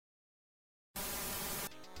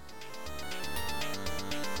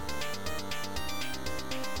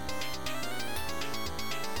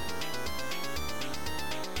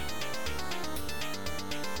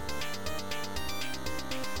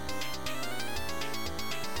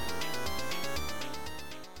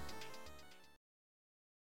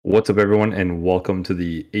What's up, everyone, and welcome to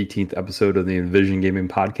the 18th episode of the Envision Gaming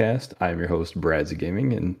Podcast. I am your host, Bradzy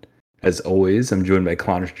Gaming, and as always, I'm joined by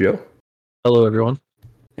Clonish Joe. Hello, everyone.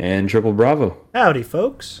 And Triple Bravo. Howdy,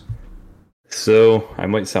 folks. So, I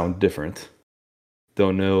might sound different.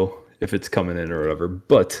 Don't know if it's coming in or whatever,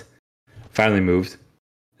 but finally moved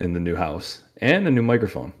in the new house and a new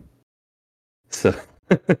microphone. So,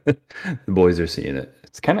 the boys are seeing it.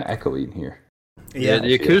 It's kind of echoey in here. Yeah,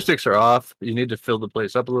 the acoustics are off. You need to fill the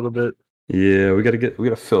place up a little bit. Yeah, we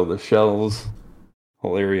gotta fill the shelves.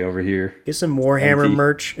 Whole area over here. Get some Warhammer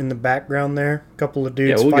merch in the background there. A couple of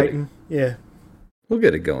dudes fighting. We'll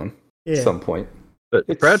get it going at some point. But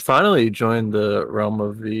Brad finally joined the realm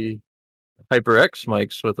of the HyperX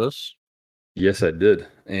mics with us. Yes, I did.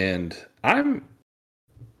 And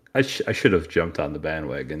I should have jumped on the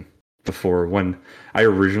bandwagon before when I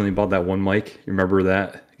originally bought that one mic. You remember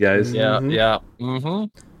that, guys? Yeah. Mm-hmm.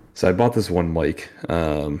 So I bought this one mic,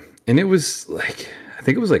 and it was like, I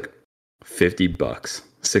think it was like $50,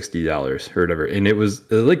 $60 or whatever. And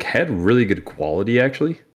it had really good quality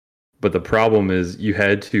actually. But the problem is you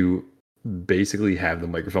had to basically have the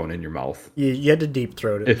microphone in your mouth. You had to deep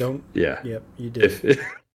throat it. Yeah. Yep, you did.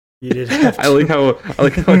 You did have to. I like how I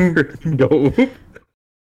heard it go.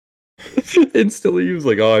 Instantly, he was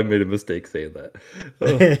like, "Oh, I made a mistake saying that."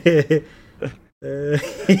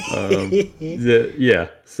 Yeah.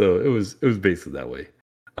 So it was basically that way.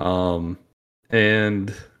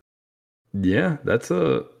 And yeah, that's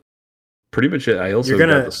pretty much it. I also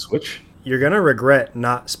got the Switch. You're gonna regret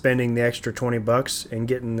not spending the extra $20 and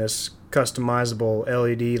getting this customizable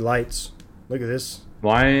LED lights. Look at this.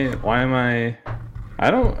 Why am I? I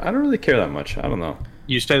don't really care that much. I don't know.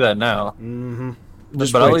 You say that now. Mm-hmm.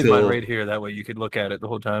 But I'll leave mine right here. That way you could look at it the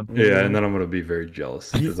whole time. Yeah, and then I'm gonna be very jealous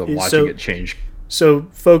because I'm watching it change. So,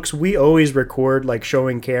 folks, we always record like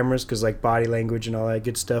showing cameras because like body language and all that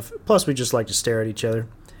good stuff. Plus, we just like to stare at each other.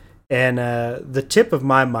 And the tip of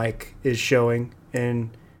my mic is showing,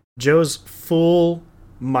 and Joe's full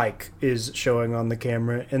mic is showing on the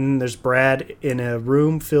camera. And then there's Brad in a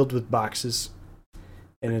room filled with boxes,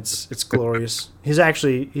 and it's glorious. He's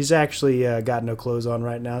actually got no clothes on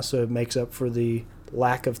right now, so it makes up for the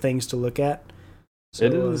lack of things to look at. So,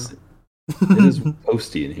 it is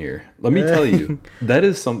posty in here. Let me tell you, that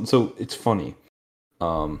is some. So it's funny.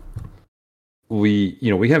 We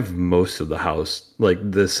have most of the house, like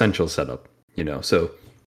the essential setup. So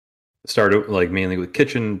started like mainly with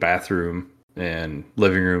kitchen, bathroom, and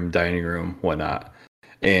living room, dining room, whatnot.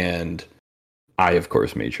 And I, of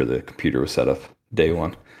course, made sure the computer was set up day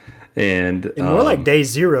one. And more like day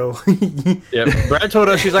zero. Yeah, Brad told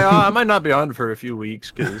us, she's like, I might not be on for a few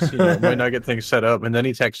weeks because might not get things set up. And then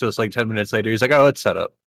he texted us like 10 minutes later. He's like, oh, it's set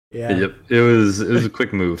up. Yeah. Yep. It was a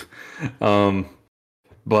quick move.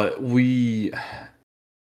 But we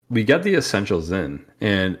got the essentials in,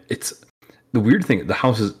 and it's the weird thing. The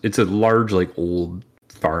house it's a large, like old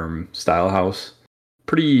farm style house.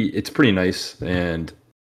 It's pretty nice. And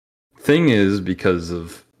thing is, because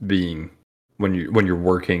of being when you're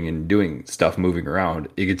working and doing stuff, moving around,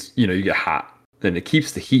 it gets, you get hot, and it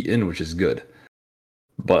keeps the heat in, which is good.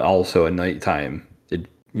 But also at nighttime,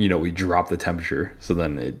 we drop the temperature, so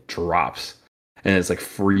then it drops, and it's like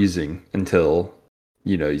freezing until,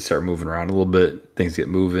 you start moving around a little bit, things get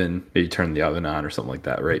moving, maybe turn the oven on or something like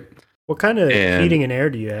that, right? What kind of heating and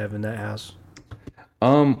air do you have in that house?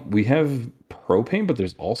 We have propane, but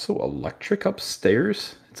there's also electric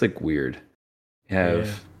upstairs. It's like weird.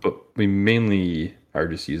 But we mainly are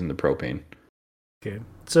just using the propane. Okay.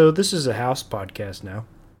 So this is a house podcast now.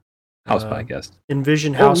 House podcast.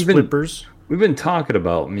 Envision house flippers. We've been talking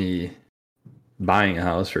about me buying a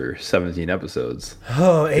house for 17 episodes.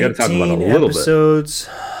 Oh, 18 episodes.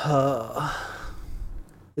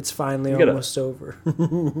 It's finally almost over.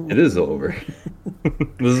 It is over.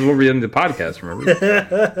 This is where we end the podcast,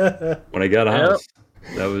 remember? When I got a house.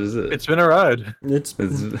 That was it. It's been a ride. It's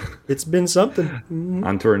been something.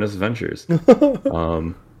 On to our next adventures.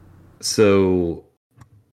 So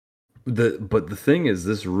the thing is,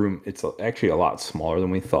 this room, it's actually a lot smaller than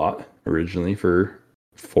we thought originally for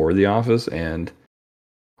the office, and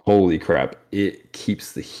holy crap, it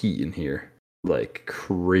keeps the heat in here like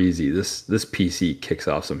crazy. This PC kicks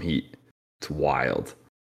off some heat. It's wild.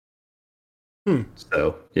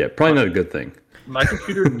 So yeah, probably not a good thing. My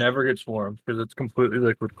computer never gets warm because it's completely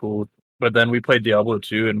liquid cooled. But then we play Diablo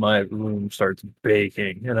 2 and my room starts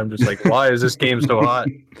baking. And I'm just like, why is this game so hot?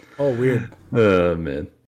 Oh, weird. Man.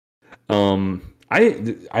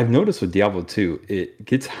 I've noticed with Diablo 2, it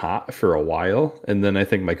gets hot for a while, and then I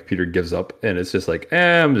think my computer gives up, and it's just like,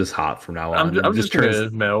 I'm just hot from now on. I'm just gonna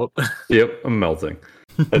melt. Yep, I'm melting.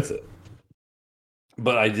 That's it.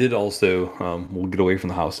 But I did also, we'll get away from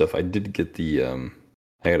the house stuff. I did get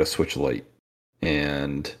I got a Switch Lite,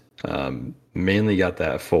 and mainly got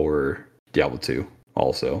that for Diablo 2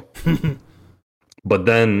 also. But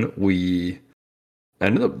then we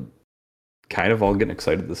ended up kind of all getting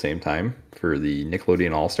excited at the same time for the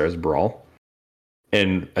Nickelodeon All-Stars Brawl.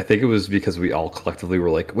 And I think it was because we all collectively were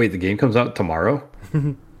like, wait, the game comes out tomorrow?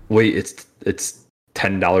 Wait, it's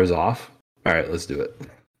 $10 off? All right, let's do it.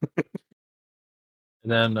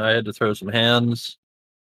 And then I had to throw some hands,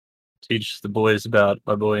 teach the boys about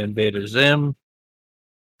my boy Invader Zim.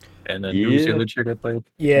 And then who was the other chick I played?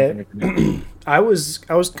 Yeah, I was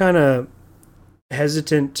kind of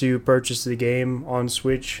hesitant to purchase the game on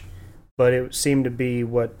Switch, but it seemed to be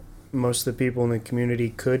what most of the people in the community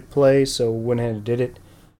could play, so went ahead and did it.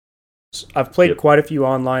 So I've played quite a few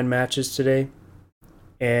online matches today,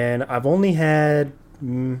 and I've only had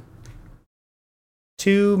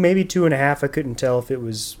 2, maybe 2.5. I couldn't tell if it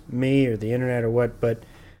was me or the internet or what, but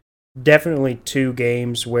definitely 2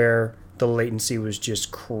 games where the latency was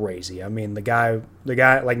just crazy. I mean, the guy,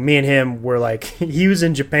 like me and him were like, he was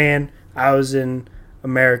in Japan, I was in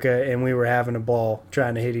America, and we were having a ball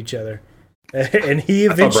trying to hit each other. And he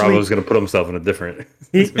eventually, I thought Bravo was going to put himself in a different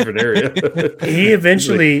area. He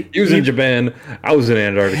eventually, he was in Japan. I was in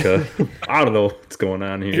Antarctica. I don't know what's going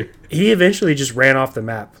on here. He eventually just ran off the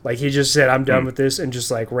map. Like, he just said, "I'm done with this," and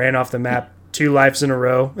just like ran off the map 2 lives in a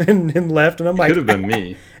row and left. And I'm like, could have been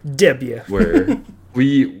me. W. Where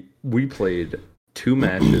we played 2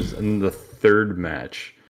 matches, and the third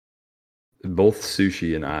match, both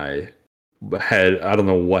Sushi and I had, I don't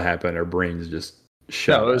know what happened. Our brains just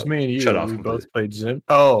shut. No, it was me and you. Shut off. We both played Zim.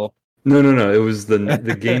 Oh. No. It was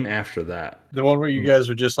the game after that. The one where you guys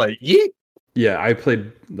were just like, yeet. Yeah, I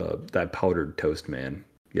played that powdered toast man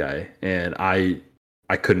guy, and I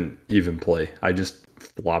couldn't even play. I just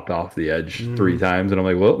flopped off the edge 3 times, and I'm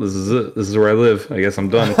like, well, this is it. This is where I live. I guess I'm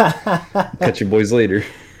done. Catch you boys later.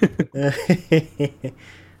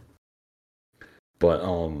 But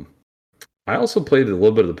I also played a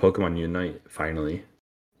little bit of the Pokemon Unite finally,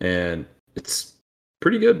 and it's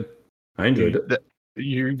pretty good. I enjoyed it.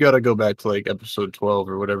 You got to go back to like episode 12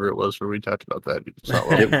 or whatever it was where we talked about that. It's not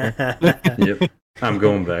well. Yep. I'm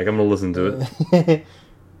going back. I'm gonna listen to it.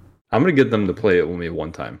 I'm gonna get them to play it with me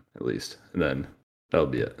one time at least, and then that'll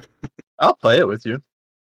be it. I'll play it with you.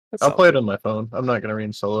 I'll play it on my phone. I'm not gonna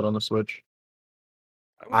reinstall it on the Switch.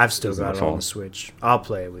 I've still got it on the Switch. I'll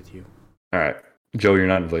play it with you. All right, Joe, you're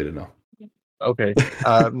not invited now. Okay,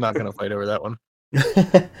 I'm not gonna fight over that one.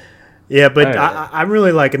 Yeah, but I'm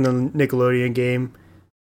really liking the Nickelodeon game.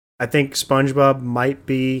 I think SpongeBob might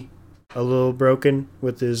be a little broken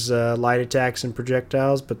with his light attacks and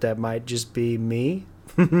projectiles, but that might just be me.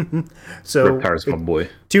 So Reptar's my boy.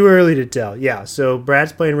 Too early to tell. Yeah, so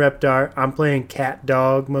Brad's playing Reptar. I'm playing Cat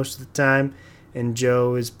Dog most of the time, and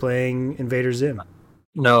Joe is playing Invader Zim.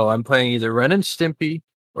 No, I'm playing either Ren and Stimpy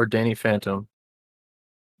or Danny Phantom.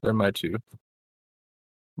 They're my 2.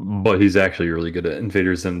 But he's actually really good at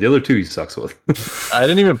Invader Zim. The other 2 he sucks with. I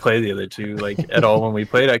didn't even play the other 2 like at all when we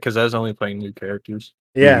played it because I was only playing new characters.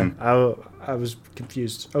 Yeah, I was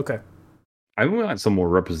confused. Okay. I want some more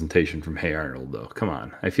representation from Hey Arnold, though. Come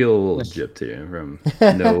on. I feel a little gypped here from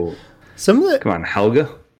Some of the... Come on, Helga?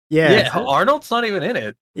 Yeah, Arnold's not even in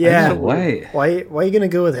it. Yeah. Why are you going to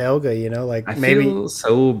go with Helga, you know? Like, I maybe... feel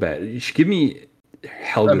so bad. You should give me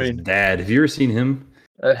Helga's dad. Have you ever seen him?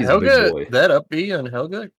 He's Helga, a big boy. that up B on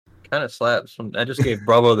Helga kind of slaps. I just gave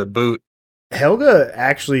Bravo the boot. Helga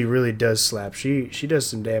actually really does slap. She does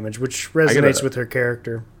some damage, which resonates with her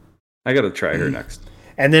character. I gotta try her next.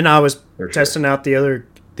 And then I was testing out the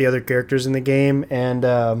other characters in the game, and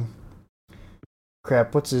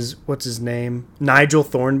crap, what's his name? Nigel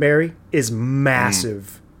Thornberry is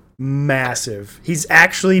massive, massive. He's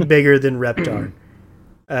actually bigger than Reptar.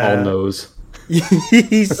 All nose.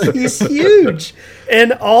 he's huge,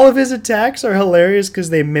 and all of his attacks are hilarious because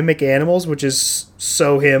they mimic animals, which is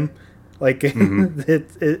so him. Like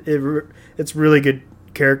it's really good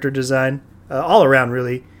character design all around,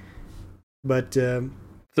 really. But I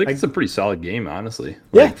think it's a pretty solid game, honestly.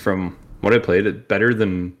 Yeah. Like, from what I played, it better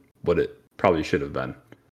than what it probably should have been.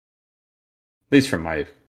 At least from my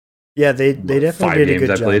they definitely did a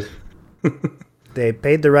good job. Played. They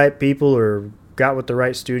paid the right people or got with the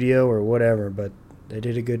right studio or whatever, but they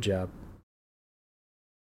did a good job.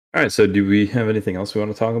 All right, so do we have anything else we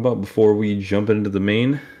want to talk about before we jump into the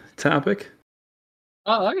main topic?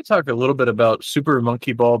 I could talk a little bit about Super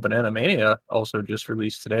Monkey Ball Banana Mania, also just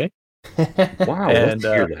released today. Wow, let's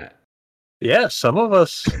hear that. Yeah, some of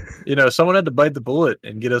us, someone had to bite the bullet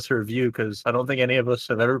and get us a review because I don't think any of us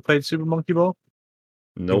have ever played Super Monkey Ball.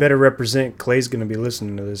 You Nope. better represent. Clay's going to be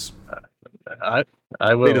listening to this. I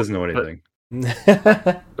will. Clay doesn't know anything.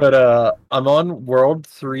 But I'm on World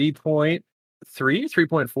 3.3,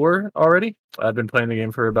 3.4 already. I've been playing the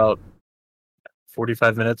game for about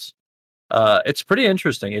 45 minutes. It's pretty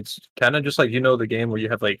interesting. It's kind of just like the game where you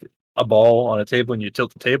have like a ball on a table and you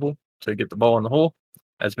tilt the table to get the ball in the hole.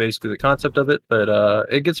 That's basically the concept of it. But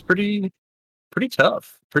it gets pretty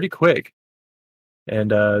tough, pretty quick.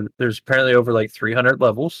 And there's apparently over like 300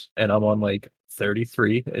 levels, and I'm on like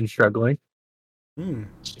 33 and struggling.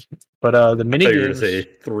 But the mini games, say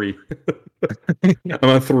 3. I'm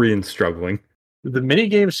on 3 and struggling. The mini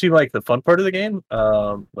games seem like the fun part of the game,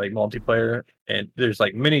 like multiplayer, and there's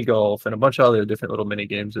like mini golf and a bunch of other different little mini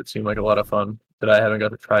games that seem like a lot of fun that I haven't got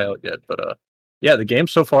to try out yet. But yeah, the game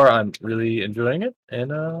so far I'm really enjoying it,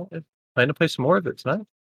 and plan to play some more of it tonight.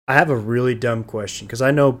 I have a really dumb question because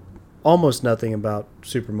I know almost nothing about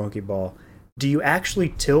Super Monkey Ball. Do you actually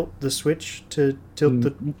tilt the Switch to tilt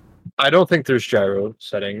the? I don't think there's gyro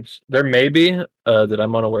settings. There may be that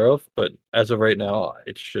I'm unaware of, but as of right now,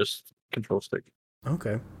 it's just control stick.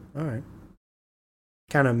 Okay, all right.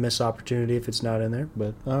 Kind of miss opportunity if it's not in there,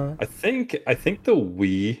 but all right. I think the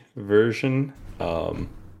Wii version, I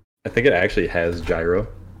think it actually has gyro,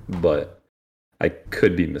 but I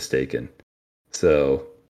could be mistaken. So,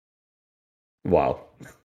 wow.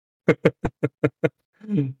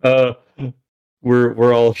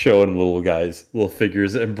 We're all showing little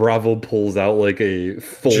figures, and Bravo pulls out like a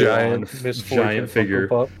full giant figure.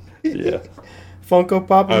 Yeah. Funko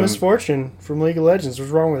Pop and Misfortune from League of Legends.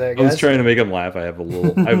 What's wrong with that, guys? I was trying to make him laugh. I have a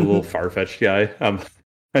little Farfetch guy.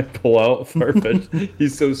 I pull out Farfetch.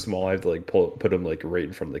 He's so small. I have to like put him like right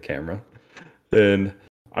in front of the camera. And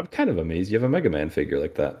I'm kind of amazed you have a Mega Man figure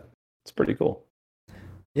like that. It's pretty cool.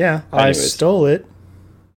 Yeah, Anyways. I stole it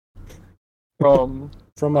from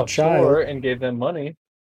a child and gave them money.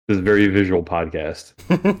 This very visual podcast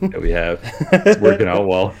that we have. It's working out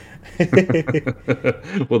well.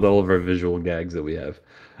 With all of our visual gags that we have.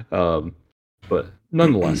 But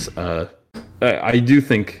nonetheless, I do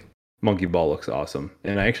think Monkey Ball looks awesome.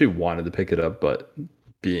 And I actually wanted to pick it up, but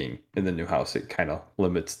being in the new house, it kind of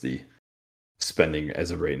limits the spending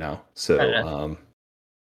as of right now. So,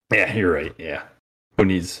 yeah, you're right. Yeah. Who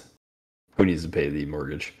needs to pay the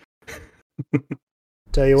mortgage?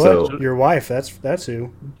 Tell you what, your wife, that's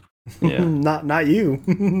who. Yeah. not you.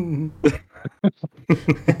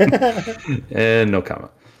 And no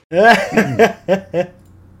comment. That's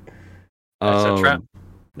a trap.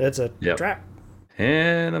 That's a trap.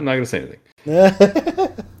 And I'm not going to say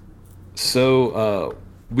anything. So,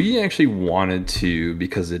 we actually wanted to,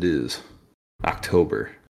 because it is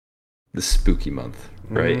October, the spooky month,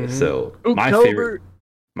 right? Mm-hmm. So,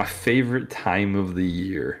 my favorite time of the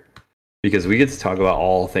year, because we get to talk about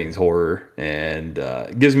all things horror, and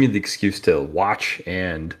it gives me the excuse to watch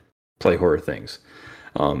and play horror things.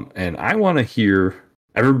 And I want to hear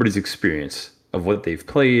everybody's experience of what they've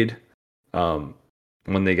played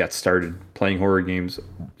when they got started playing horror games.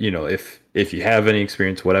 You know, if you have any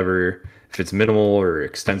experience, whatever, if it's minimal or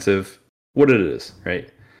extensive, what it is,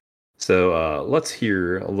 right? So let's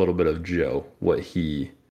hear a little bit of Joe, what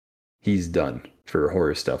he's done for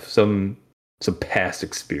horror stuff. Some past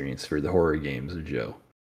experience for the horror games of Joe.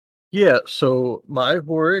 Yeah, so my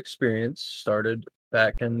horror experience started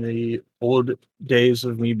back in the old days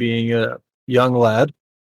of me being a young lad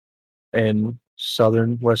in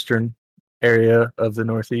southern western area of the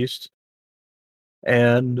Northeast,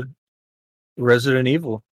 and Resident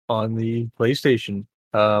Evil on the PlayStation.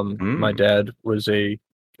 My dad was a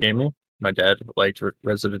gamer. My dad liked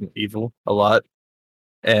Resident Evil a lot,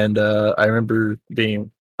 and I remember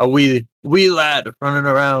being a wee lad running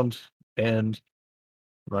around, and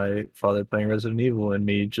my father playing Resident Evil and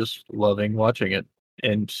me just loving watching it.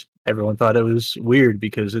 And everyone thought it was weird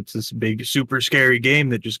because it's this big, super scary game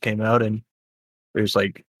that just came out, and there's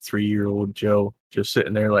like 3-year-old Joe just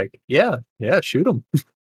sitting there like, yeah, shoot him.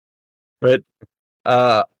 But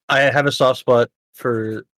I have a soft spot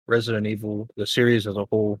for Resident Evil, the series as a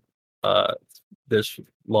whole. This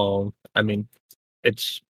long, I mean,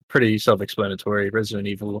 it's pretty self-explanatory. Resident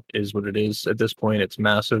Evil is what it is at this point. It's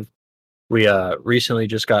massive. We recently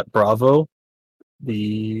just got Bravo,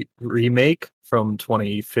 the remake from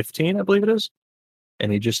 2015, I believe it is,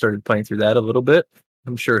 and he just started playing through that a little bit.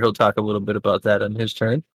 I'm sure he'll talk a little bit about that on his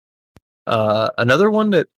turn. Another one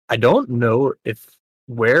that I don't know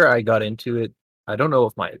where I got into it. I don't know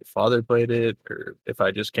if my father played it or if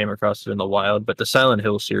I just came across it in the wild, but the Silent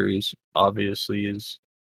Hill series obviously is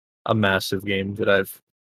a massive game that I've,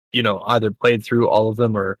 either played through all of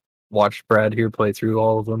them or watched Brad here play through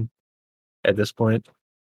all of them at this point.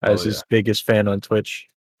 I was his biggest fan on Twitch.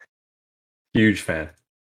 Huge fan.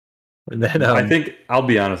 And then I think I'll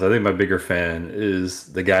be honest. I think my bigger fan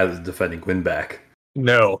is the guy that's defending Winback.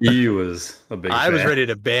 No, He was a big. I was ready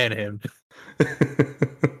to ban him.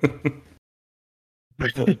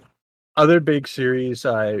 Other big series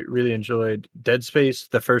I really enjoyed: Dead Space,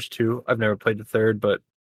 the first two. I've never played the third, but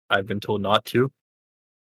I've been told not to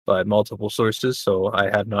by multiple sources, so I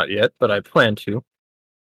have not yet, but I plan to.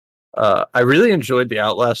 I really enjoyed the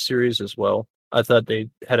Outlast series as well. I thought they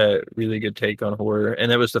had a really good take on horror, and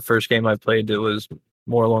it was the first game I played that was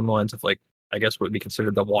more along the lines of, like, I guess what would be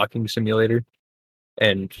considered the walking simulator,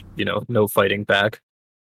 and no fighting back.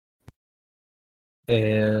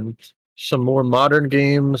 And some more modern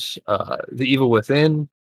games, The Evil Within,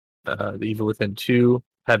 The Evil Within 2.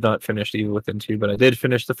 Have not finished Evil Within 2, but I did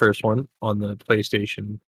finish the first one on the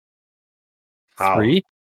PlayStation 3,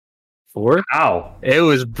 4. Ow! It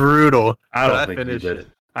was brutal. I don't think you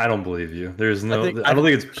did. I don't believe you. There's no. I don't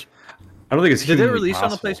think it's. Did it release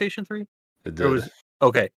on the PlayStation 3? It did.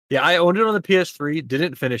 Okay. Yeah, I owned it on the PS3.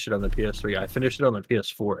 Didn't finish it on the PS3. I finished it on the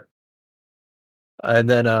PS4. And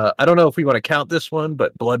then I don't know if we want to count this one,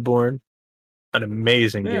 but Bloodborne, an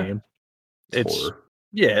amazing game. It's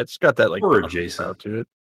it's got that like horror adjacent to it.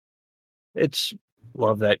 It's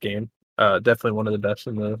love that game. Definitely one of the best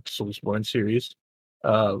in the Soulsborne series.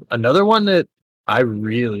 Another one that I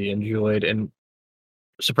really enjoyed, and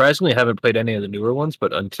surprisingly haven't played any of the newer ones,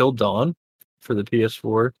 but Until Dawn for the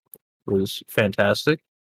PS4 was fantastic.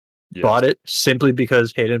 Yes. Bought it simply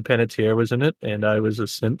because Hayden Panettiere was in it, and I was a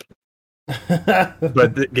simp.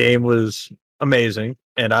 But the game was amazing,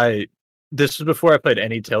 and this was before I played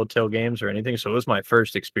any Telltale games or anything, so it was my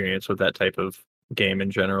first experience with that type of game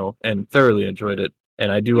in general, and thoroughly enjoyed it.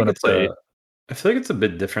 And I do want to play. I feel like it's a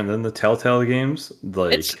bit different than the Telltale games.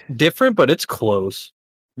 Like, it's different, but it's close.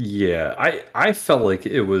 Yeah, I felt like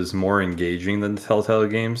it was more engaging than the Telltale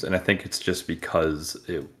games, and I think it's just because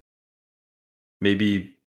it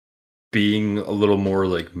maybe being a little more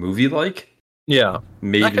like movie-like. Yeah,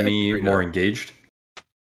 made me more engaged.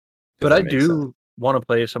 But I do want to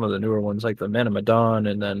play some of the newer ones, like the Man of Medan,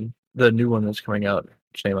 and then the new one that's coming out.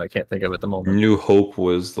 Which name I can't think of at the moment. New Hope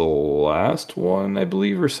was the last one, I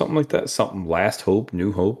believe, or something like that. Something Last Hope,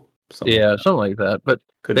 New Hope. Something like that. But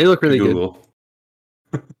they look really good.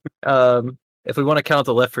 If we want to count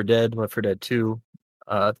the Left 4 Dead 2,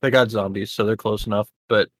 they got zombies, so they're close enough.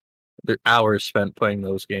 But they're hours spent playing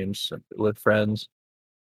those games with friends.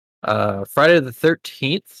 Friday the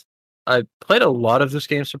 13th. I played a lot of this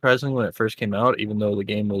game surprisingly when it first came out, even though the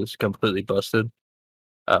game was completely busted.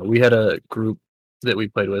 We had a group that we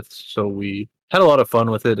played with, so we had a lot of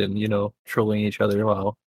fun with it, and trolling each other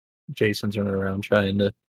while Jason's running around trying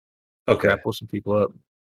to grapple some people up.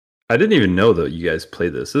 I didn't even know that you guys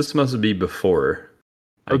played this. This must be before.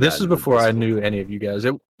 This is before I knew any of you guys.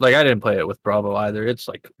 I didn't play it with Bravo either. It's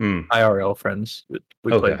like IRL friends that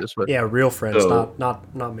we played this with. Yeah, real friends,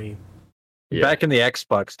 not me. Yeah. Back in the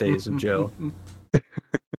Xbox days of Joe.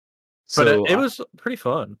 But it was pretty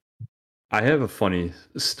fun. I have a funny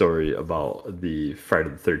story about the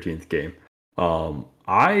Friday the 13th game.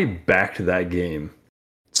 I backed that game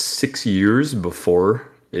 6 years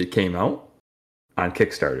before it came out on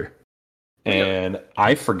Kickstarter. And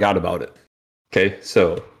I forgot about it. Okay,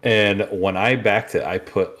 and when I backed it, I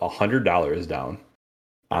put $100 down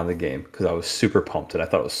on the game because I was super pumped and I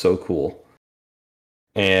thought it was so cool.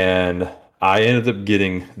 And I ended up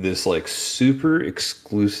getting this like super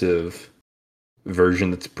exclusive version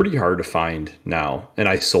that's pretty hard to find now, and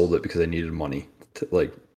I sold it because I needed money,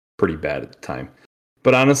 pretty bad at the time.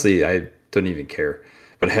 But honestly, I don't even care.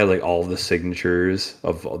 But it had like all the signatures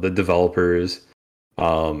of the developers.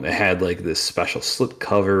 It had like this special slip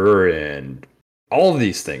cover and all of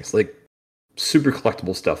these things, like super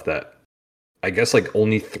collectible stuff that I guess like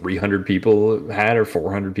only 300 people had or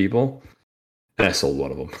 400 people, and I sold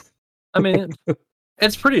one of them. I mean,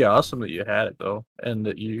 it's pretty awesome that you had it though, and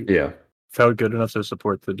that you felt good enough to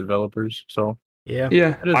support the developers. So yeah,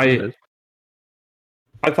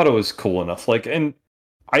 I thought it was cool enough. And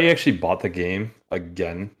I actually bought the game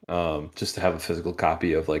again, just to have a physical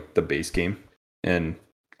copy of like the base game, and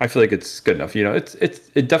I feel like it's good enough.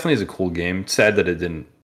 It definitely is a cool game. It's sad that it didn't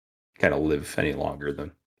kind of live any longer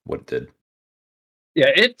than what it did. Yeah,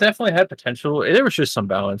 it definitely had potential. There was just some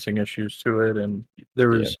balancing issues to it, and there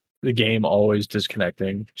was the game always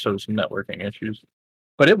disconnecting, so some networking issues.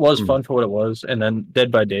 But it was fun for what it was, and then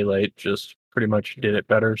Dead by Daylight just pretty much did it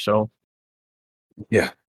better. So yeah,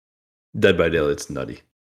 Dead by Daylight's nutty.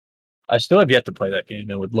 I still have yet to play that game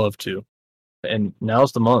and would love to. And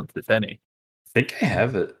now's the month, if any. I think I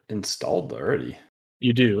have it installed already.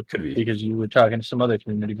 You do, Could be. because you were talking to some other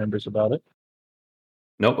community members about it.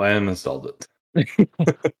 Nope, I uninstalled it.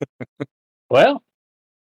 Well,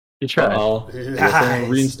 you tried. I'll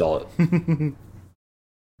reinstall it.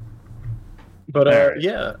 But Alright.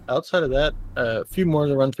 yeah, outside of that, a few more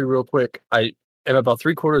to run through real quick. I am about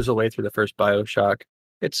 3/4 of the way through the first BioShock.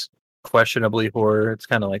 It's questionably horror. It's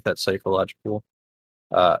kind of like that psychological.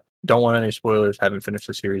 Don't want any spoilers. Haven't finished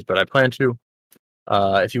the series, but I plan to.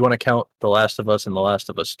 If you want to count The Last of Us and The Last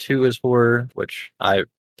of Us 2 as horror, which I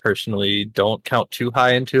personally don't count too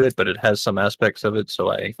high into it, but it has some aspects of it, so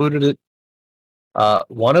I included it.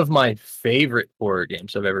 One of my favorite horror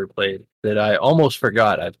games I've ever played that I almost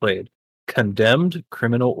forgot I played, Condemned: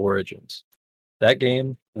 Criminal Origins. That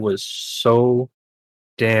game was so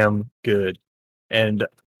damn good. And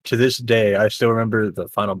to this day, I still remember the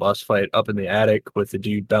final boss fight up in the attic with the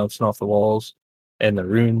dude bouncing off the walls and the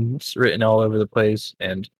runes written all over the place.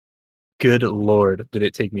 And good lord, did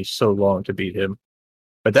it take me so long to beat him.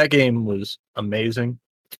 But that game was amazing.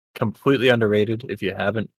 Completely underrated. If you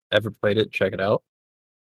haven't ever played it, check it out.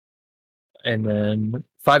 And then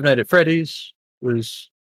Five Nights at Freddy's was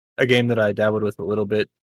a game that I dabbled with a little bit.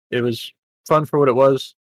 It was fun for what it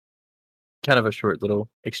was. Kind of a short little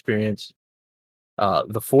experience.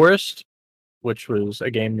 The Forest, which was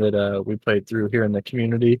a game that we played through here in the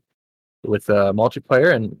community with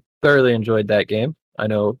multiplayer, and thoroughly enjoyed that game. I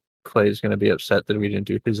know Clay's going to be upset that we didn't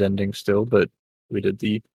do his ending still, but we did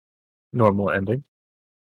the normal ending.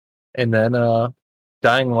 And then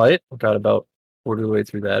Dying Light, got about quarter of the way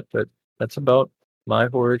through that, but that's about my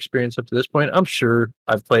horror experience up to this point. I'm sure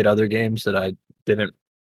I've played other games that I didn't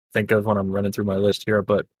think of when I'm running through my list here,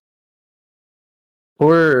 but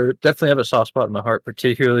horror definitely have a soft spot in my heart,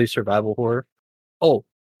 particularly survival horror. Oh,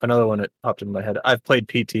 another one that popped into my head. I've played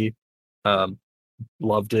PT,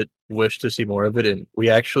 loved it, wish to see more of it, and we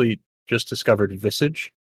actually just discovered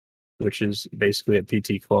Visage, which is basically a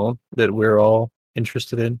PT clone that we're all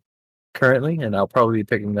interested in currently, and I'll probably be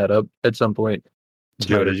picking that up at some point.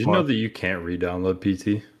 Joe, did you know that you can't re-download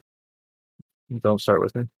PT? Don't start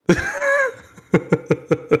with me.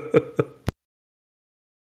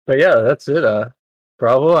 But yeah, that's it.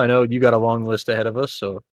 Bravo, I know you got a long list ahead of us,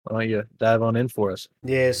 so why don't you dive on in for us?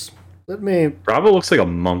 Yes. Let me Bravo looks like a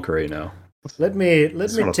monk right now. let me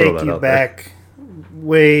Just wanna throw take that you out there. back,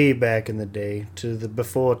 way back in the day, to the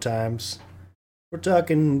before times. We're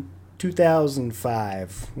talking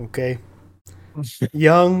 2005, okay?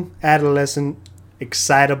 Young, adolescent,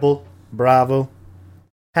 excitable, Bravo.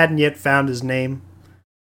 Hadn't yet found his name.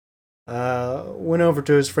 Went over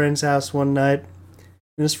to his friend's house one night,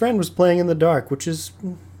 and his friend was playing in the dark, which is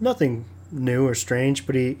nothing new or strange,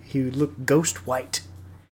 but he looked ghost white.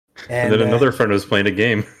 And then another friend was playing a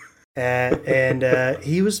game. And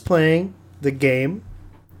he was playing the game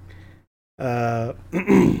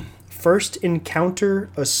First Encounter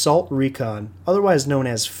Assault Recon, otherwise known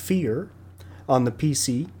as Fear, on the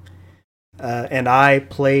PC. And I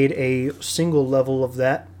played a single level of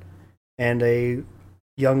that, and a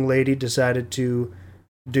young lady decided to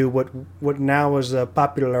do what now is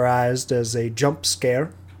popularized as a jump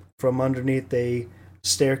scare from underneath a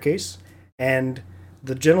staircase. And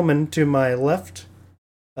the gentleman to my left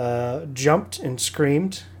jumped and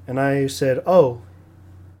screamed, and I said, "Oh,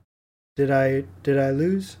 did I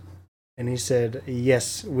lose?" And he said,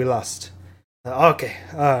 "Yes, we lost." Okay,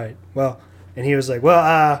 all right, well, and he was like, "Well,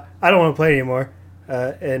 I don't want to play anymore."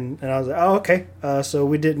 And I was like, "Oh, okay." So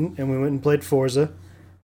we didn't, and we went and played Forza,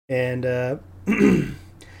 and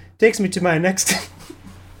takes me to my next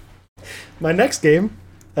game.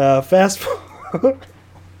 Fast forward.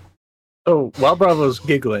 Oh, while Bravo's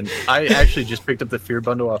giggling, I actually just picked up the Fear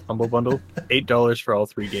bundle off Humble Bundle, $8 for all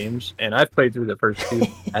 3 games, and I've played through the first 2.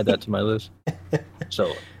 Add that to my list.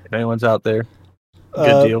 So if anyone's out there,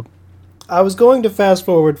 good deal. I was going to fast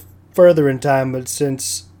forward further in time, but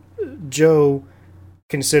since Joe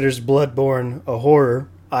considers Bloodborne a horror,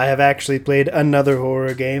 I have actually played another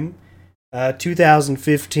horror game.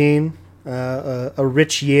 2015, a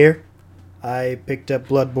rich year. I picked up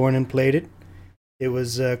Bloodborne and played it. It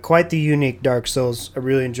was quite the unique Dark Souls. I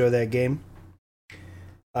really enjoy that game.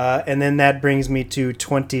 And then that brings me to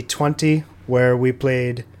 2020, where we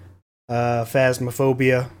played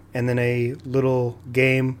Phasmophobia, and then a little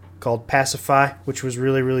game called Pacify, which was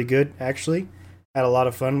really, really good, actually. Had a lot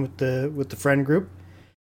of fun with the friend group.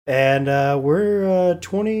 And we're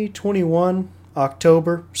 2021,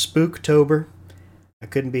 October, Spooktober. I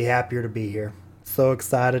couldn't be happier to be here. So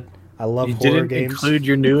excited. I love You horror didn't games. include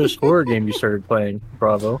your newest horror game you started playing.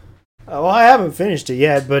 Bravo. Well, I haven't finished it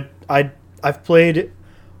yet, but I've played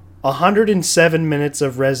 107 minutes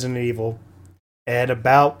of Resident Evil and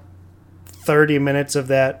about 30 minutes of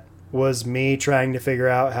that was me trying to figure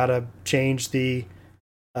out how to change the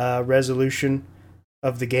resolution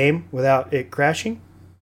of the game without it crashing.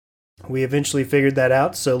 We eventually figured that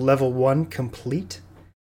out, so level 1 complete.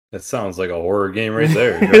 That sounds like a horror game right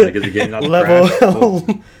there. Trying to get the game not to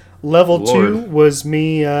crash. Level Lord. 2 was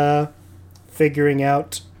me figuring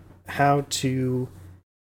out how to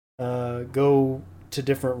go to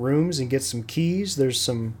different rooms and get some keys. There's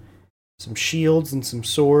some shields and some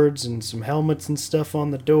swords and some helmets and stuff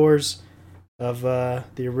on the doors of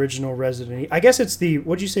the original Resident Evil. I guess it's the,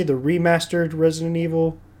 what'd you say, the remastered Resident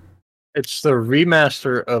Evil? It's the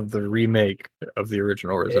remaster of the remake of the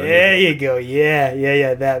original Resident Evil. There you go.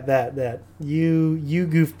 Yeah. That. You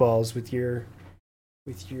goofballs with your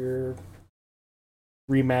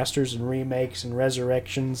remasters and remakes and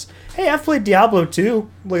resurrections. Hey, I've played Diablo 2.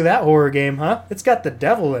 Look at that horror game, huh? It's got the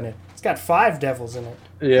devil in it. It's got 5 devils in it.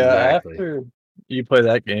 Yeah, Exactly. after you play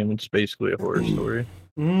that game, it's basically a horror story.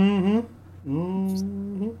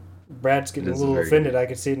 Brad's getting a It is little very offended. I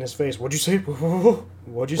could see it in his face. What'd you say?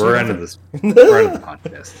 What'd you say? We're ending this. We're ending the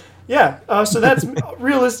podcast. Yeah, so that's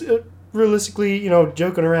realistically,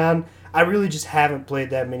 joking around. I really just haven't played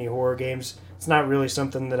that many horror games. It's not really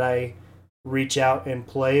something that I reach out and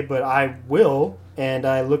play, but I will, and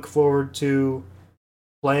I look forward to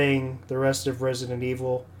playing the rest of Resident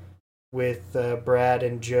Evil with Brad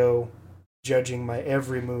and Joe judging my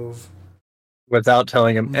every move. Without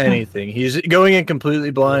telling him anything. He's going in completely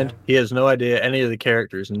blind. Yeah. He has no idea any of the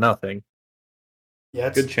characters, nothing. Yeah,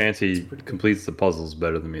 Good chance he pretty good. completes the puzzles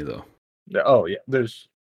better than me, though. Oh, yeah, there's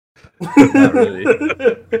not really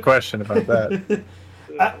a question about that.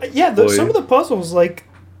 Some of the puzzles, like,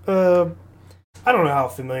 I don't know how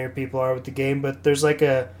familiar people are with the game, but there's like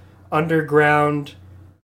a underground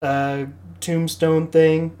tombstone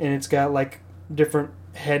thing, and it's got like different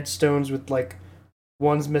headstones with like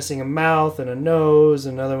one's missing a mouth and a nose,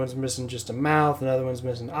 another one's missing just a mouth, another one's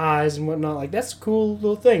missing eyes and whatnot. Like, that's a cool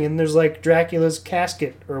little thing. And there's like Dracula's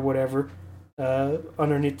casket or whatever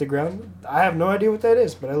underneath the ground. I have no idea what that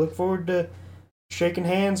is, but I look forward to shaking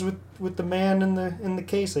hands with the man in the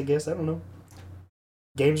case, I guess. I don't know.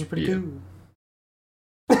 Games are pretty cool.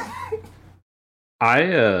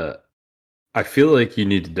 I feel like you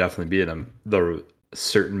need to definitely be in the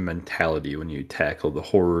certain mentality when you tackle the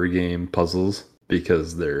horror game puzzles,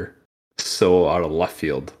 because they're so out of left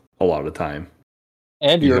field a lot of the time.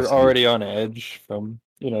 And You have you're to- already on edge from,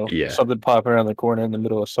 Yeah. something popping around the corner in the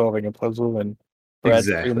middle of solving a puzzle and Brad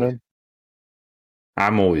Exactly. screaming.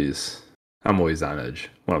 I'm always on edge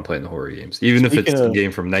when I'm playing the horror games, even if Speaking it's a of-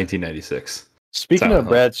 game from 1996. Speaking Silent of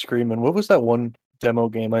Hill. Brad screaming, what was that one demo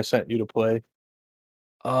game I sent you to play?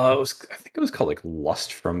 I think it was called like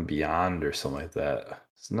Lust from Beyond or something like that.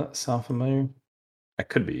 Doesn't that sound familiar? I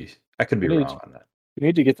could be It is. wrong on that. You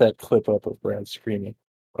need to get that clip up of Brad screaming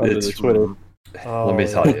onto the Twitter. Let me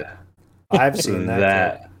tell you, I've seen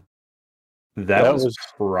that. that was was-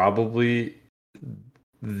 probably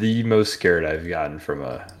the most scared I've gotten from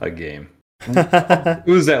a game. clip.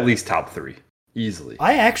 It was at least top 3, easily.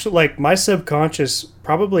 I actually, like, my subconscious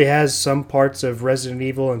probably has some parts of Resident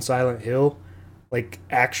Evil and Silent Hill, like,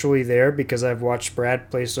 actually there, because I've watched Brad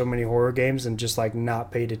play so many horror games and just, like,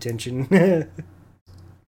 not paid attention.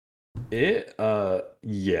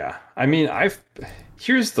 Yeah. I mean,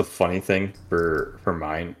 here's the funny thing for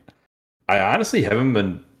mine. I honestly haven't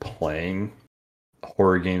been playing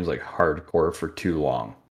horror games like hardcore for too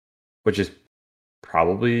long, which is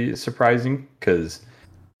probably surprising because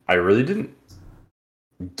I really didn't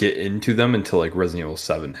get into them until like Resident Evil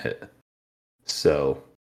 7 hit. So,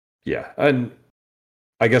 yeah. And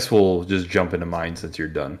I guess we'll just jump into mine since you're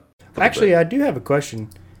done. Actually, I do have a question.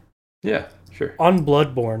 Yeah, sure. On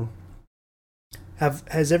Bloodborne,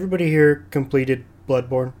 has everybody here completed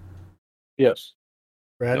Bloodborne? Yes.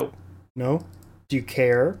 Brad? Nope. No? Do you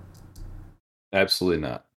care? Absolutely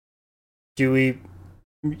not. Do we...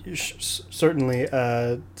 Certainly,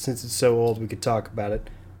 since it's so old, we could talk about it.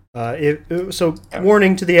 So,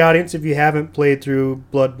 warning to the audience, if you haven't played through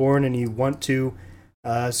Bloodborne and you want to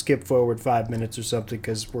skip forward 5 minutes or something,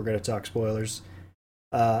 because we're going to talk spoilers.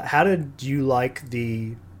 How did you like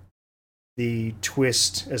the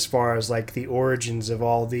twist as far as like the origins of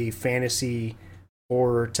all the fantasy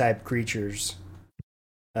horror type creatures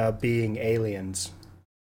being aliens?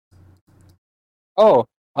 Oh,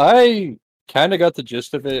 I kind of got the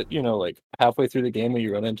gist of it, like halfway through the game when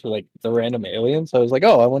you run into like the random aliens. I was like,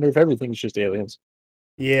 oh, I wonder if everything's just aliens.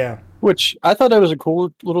 Yeah. Which I thought that was a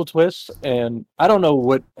cool little twist. And I don't know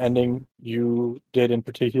what ending you did in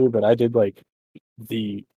particular, but I did like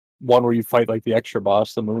the one where you fight like the extra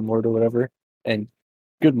boss, the Moon Lord or whatever. And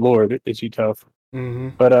good lord, is he tough. Mm-hmm.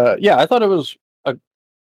 But yeah, I thought it was a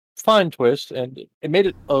fine twist, and it made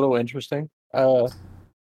it a little interesting.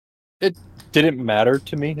 It didn't matter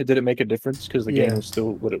to me. It didn't make a difference because the game Yeah. was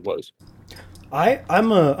still what it was.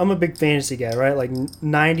 I'm a big fantasy guy, right? Like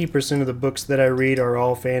 90% of the books that I read are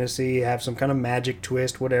all fantasy, have some kind of magic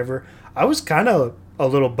twist, whatever. I was kind of a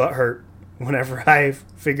little butthurt whenever I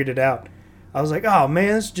figured it out. I was like, oh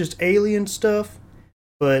man, it's just alien stuff.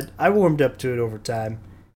 But I warmed up to it over time,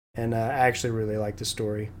 and I actually really like the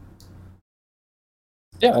story.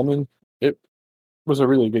 Yeah, I mean, it was a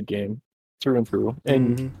really good game through and through,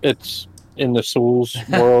 and Mhm. it's in the Souls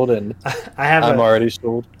world, and I have I'm a already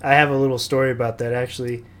sold. I have a little story about that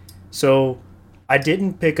actually. So I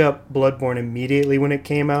didn't pick up Bloodborne immediately when it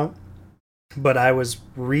came out, but I was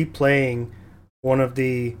replaying one of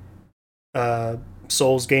the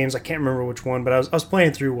Souls games. I can't remember which one, but I was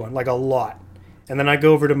playing through one like a lot, and then I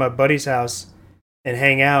go over to my buddy's house and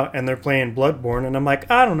hang out, and they're playing Bloodborne, and I'm like,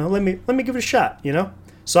 I don't know, let me give it a shot, you know.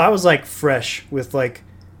 So I was like fresh with like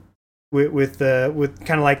with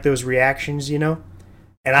kind of like those reactions, you know.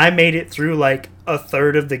 And I made it through like a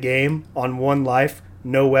third of the game on one life,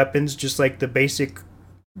 no weapons, just like the basic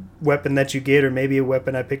weapon that you get, or maybe a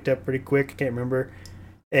weapon I picked up pretty quick. I can't remember.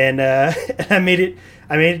 And I made it.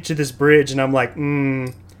 I made it to this bridge, and I'm like,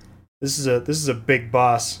 this is a big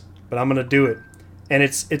boss, but I'm gonna do it. And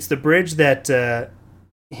it's the bridge that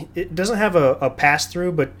it doesn't have a pass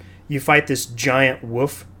through, but you fight this giant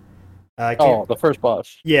wolf. I can't. Oh, the first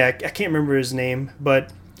boss. Yeah, I can't remember his name,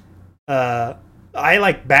 but I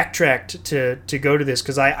like backtracked to go to this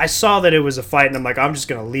because I saw that it was a fight, and I'm like, I'm just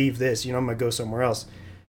gonna leave this, you know, I'm gonna go somewhere else.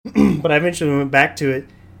 But I eventually went back to it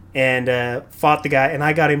and fought the guy, and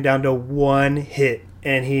I got him down to one hit,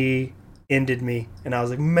 and he ended me, and I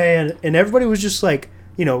was like, man, and everybody was just like,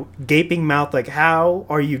 you know, gaping mouth, like, how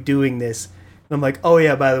are you doing this? And I'm like, oh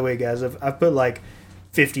yeah, by the way, guys, I've put like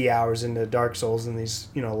 50 hours into Dark Souls in these,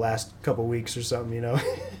 you know, last couple weeks or something, you know.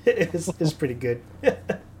 it's pretty good.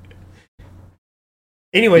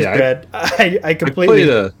 Anyways, Yeah, Brad, I I completely. played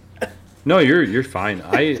a. No, you're fine.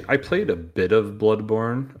 I played a bit of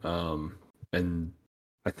Bloodborne, and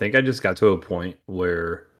I think I just got to a point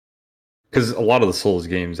where, because a lot of the Souls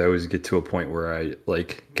games, I always get to a point where I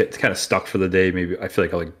like get kind of stuck for the day. Maybe I feel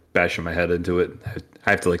like I'm like bashing my head into it.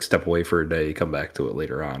 I have to like step away for a day, come back to it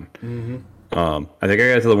later on. Mm-hmm. I think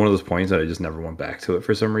I got to one of those points that I just never went back to it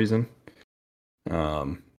for some reason.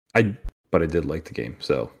 But I did like the game,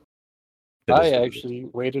 so it is I what it is. actually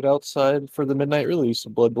waited outside for the midnight release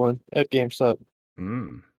of Bloodborne at GameStop.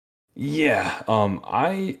 Yeah.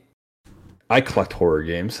 I collect horror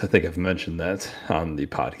games. I think I've mentioned that on the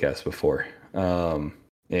podcast before.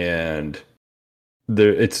 And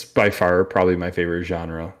it's by far probably my favorite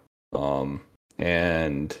genre.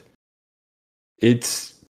 And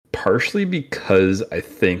it's partially because I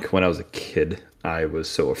think when I was a kid, I was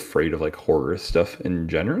so afraid of like horror stuff in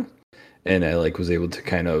general, and I like was able to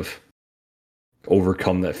kind of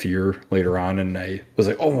overcome that fear later on, and I was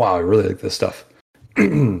like, oh wow, I really like this stuff.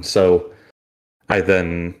 So I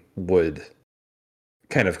then would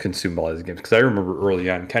kind of consume all these games because I remember early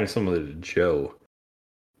on, kind of similar to Joe.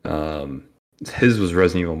 His was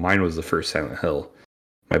Resident Evil, mine was the first Silent Hill.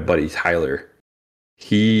 My buddy Tyler,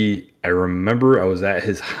 I remember I was at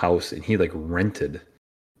his house and he like rented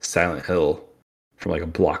Silent Hill from like a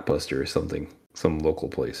Blockbuster or something, some local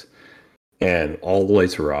place, and all the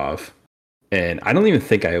lights were off. And I don't even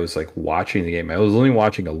think I was like watching the game. I was only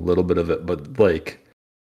watching a little bit of it, but like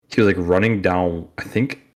he was like running down, I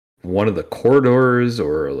think one of the corridors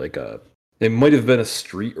or like it might have been a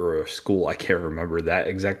street or a school. I can't remember that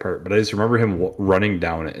exact part, but I just remember him running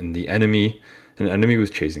down it, and an enemy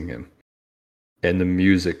was chasing him, and the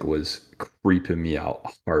music was creeping me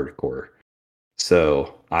out hardcore.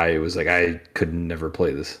 So I was like, I could never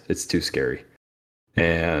play this. It's too scary.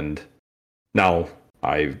 And now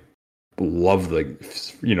I love the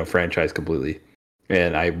franchise completely,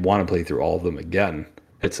 and I want to play through all of them again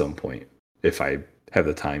at some point if I have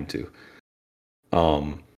the time to.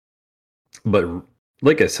 But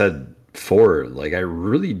like I said before, like I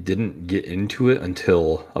really didn't get into it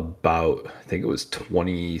until about, I think it was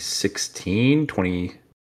 2016,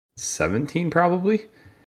 2017 probably.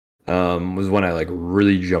 Was when I like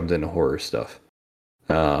really jumped into horror stuff.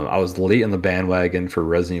 I was late in the bandwagon for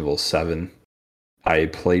Resident Evil 7. I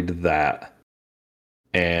played that,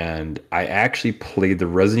 and I actually played the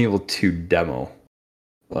Resident Evil 2 demo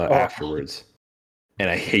afterwards, and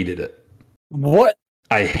I hated it. What?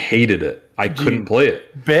 I hated it. I couldn't play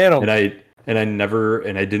it. Ban 'em. And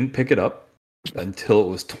I didn't pick it up until it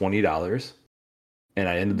was $20, and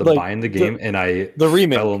I ended up Like, buying the game, and I the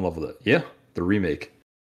remake. fell in love with it. Yeah, the remake.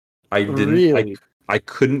 I didn't. Really? I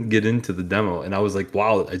couldn't get into the demo, and I was like,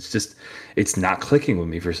 wow, it's not clicking with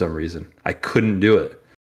me for some reason. I couldn't do it.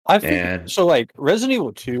 I think And so. Like Resident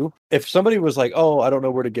Evil 2, if somebody was like, "Oh, I don't know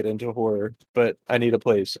where to get into horror, but I need a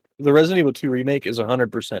place," the Resident Evil 2 remake is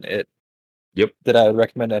 100% it. Yep. That I would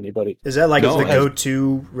recommend to anybody. Is that like No, the I-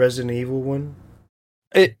 go-to Resident Evil one?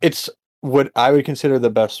 It's what I would consider the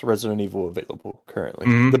best Resident Evil available currently.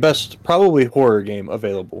 Mhm. The best, probably horror game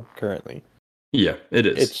available currently. yeah, it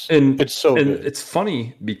is. It's so and good. it's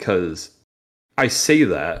funny because I say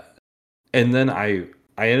that, and then I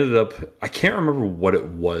ended up, I can't remember what it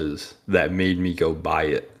was that made me go buy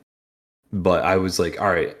it, but I was like, all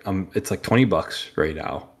right, it's like $20 right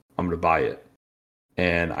now. I'm gonna buy it,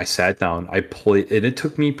 and I sat down, I played, and it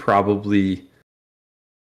took me probably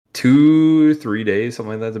 2-3 days,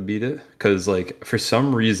 something like that, to beat it. Because like for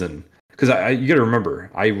some reason, because I you gotta remember,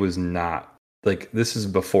 I was not like, this is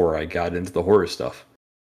before I got into the horror stuff,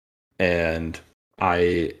 and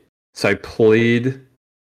I played,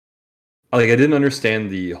 like, I didn't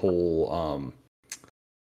understand the whole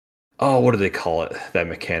oh, what do they call it, that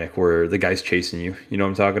mechanic where the guy's chasing you, you know what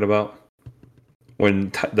I'm talking about,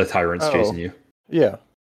 when the tyrant's chasing you, Yeah.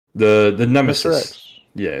 the Mr. nemesis. X.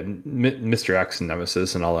 Yeah, Mr. X and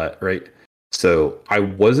Nemesis and all that, right? So I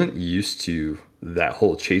wasn't used to that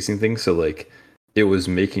whole chasing thing, so like it was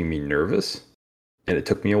making me nervous, and it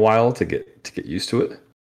took me a while to get used to it.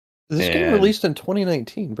 This game And- released in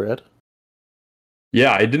 2019, Brad.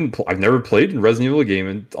 Yeah, I've never played a Resident Evil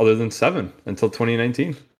game other than 7 until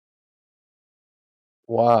 2019.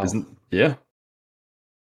 Wow. Yeah.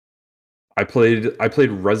 I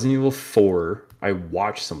played Resident Evil 4. I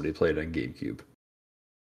watched somebody play it on GameCube.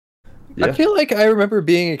 I Yeah. feel like I remember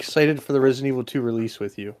being excited for the Resident Evil 2 release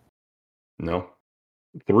with you. No.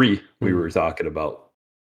 3 we were talking about.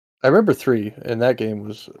 I remember 3, and that game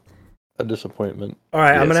was a disappointment. All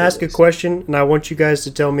right, I'm Yes, going to it ask a was. question, and I want you guys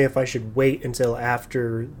to tell me if I should wait until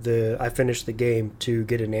after I finish the game to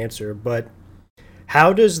get an answer. But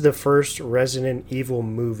how does the first Resident Evil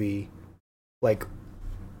movie, like,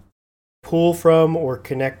 pull from or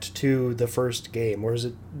connect to the first game, or is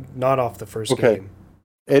it not off the first Okay. game?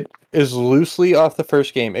 It is loosely off the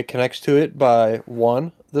first game. It connects to it by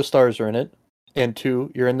 1, the stars are in it, and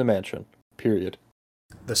 2, you're in the mansion. Period.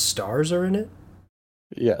 The stars are in it?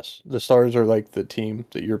 Yes, the stars are like the team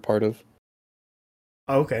that you're part of.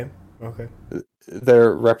 Okay.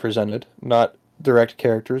 They're represented, not direct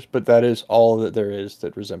characters, but that is all that there is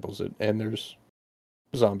that resembles it. And there's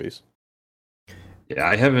zombies. Yeah,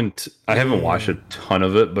 I haven't watched a ton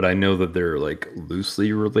of it, but I know that they're like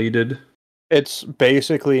loosely related. It's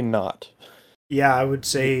basically not. Yeah, I would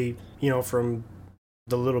say, from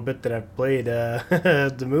the little bit that I've played,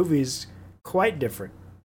 the movie's quite different.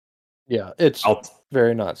 Yeah, it's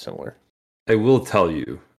very not similar. I will tell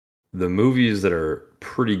you, the movies that are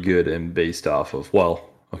pretty good and based off of, well,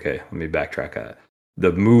 okay, let me backtrack that.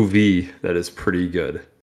 The movie that is pretty good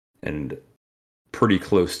and pretty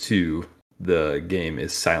close to the game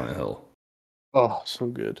is Silent Hill. Oh, so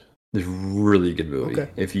good. It's a really good movie.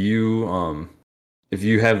 Okay. If you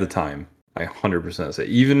have the time, I 100% say,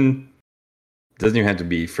 even doesn't even have to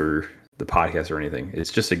be for the podcast or anything.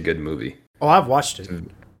 It's just a good movie. Oh, I've watched it.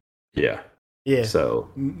 Yeah. Yeah. So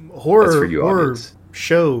Horror that's for you, horror audience.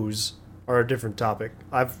 shows are a different topic.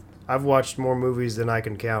 I've watched more movies than I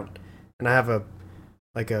can count, and I have a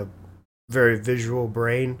very visual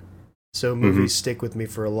brain, so movies stick with me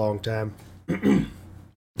for a long time.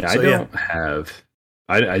 Yeah, So,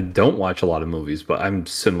 I don't watch a lot of movies, but I'm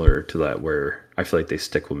similar to that, where I feel like they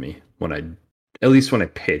stick with me at least when I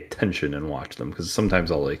pay attention and watch them, because sometimes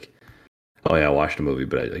I'll like, oh yeah, I watched a movie,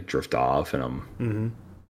 but I like drift off and I'm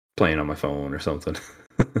playing on my phone or something.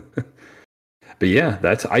 But yeah,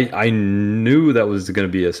 I knew that was going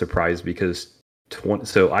to be a surprise, because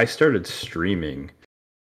so I started streaming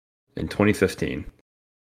in 2015,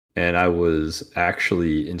 and I was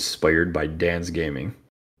actually inspired by Dan's Gaming,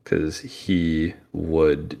 because he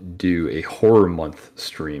would do a horror month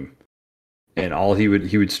stream, and he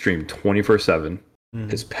would stream 24/7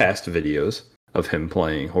 his past videos of him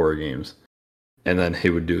playing horror games, and then he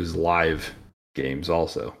would do his live games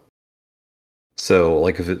also. So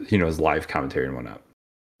like, if it, his live commentary and whatnot.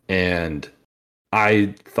 And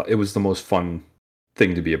I thought it was the most fun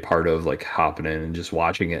thing to be a part of, like hopping in and just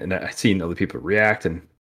watching it, and I seen other people react and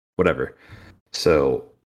whatever. So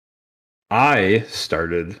I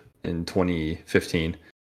started in 2015.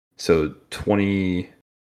 So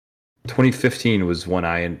 2015 was when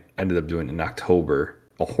I ended up doing, in October,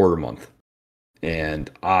 a horror month. And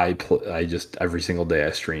I just every single day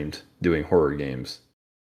I streamed doing horror games.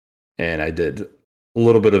 And I did a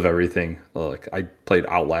little bit of everything. Like I played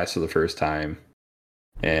Outlast for the first time,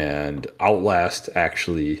 and Outlast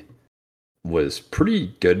actually was pretty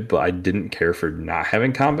good, but I didn't care for not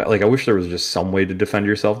having combat. Like I wish there was just some way to defend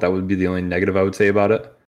yourself. That would be the only negative I would say about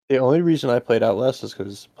it. The only reason I played Outlast is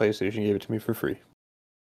because PlayStation gave it to me for free.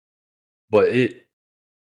 But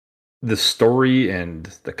the story and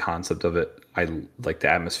the concept of it, I like the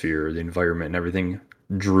atmosphere, the environment, and everything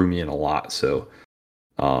drew me in a lot. So,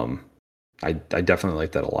 I definitely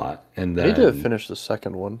like that a lot. And I then need to finish the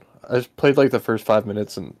second one. I just played like the first 5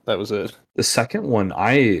 minutes and that was it. the second one,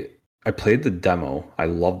 I played the demo. I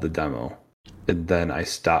loved the demo, and then I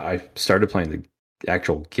started playing the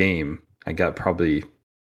actual game. I got probably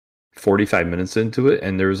 45 minutes into it,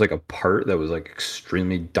 and there was like a part that was like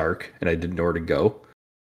extremely dark, and I didn't know where to go.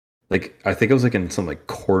 Like I think I was like in some like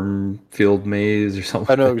cornfield maze or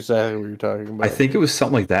something. I know exactly what you're talking about. I think it was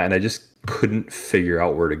something like that, and I just couldn't figure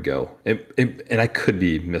out where to go. And I could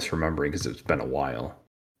be misremembering because it's been a while,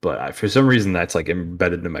 but for some reason that's like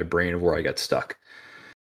embedded in my brain of where I got stuck.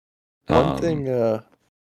 One thing,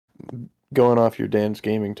 going off your Dan's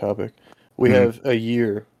gaming topic, we have a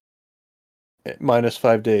year minus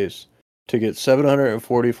 5 days to get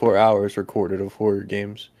 744 hours recorded of horror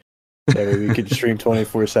games. That way we could stream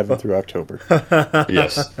 24/7 through October.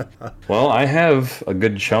 Yes. Well, I have a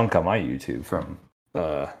good chunk on my YouTube from,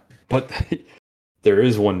 but there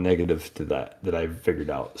is one negative to that I figured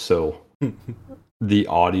out. So the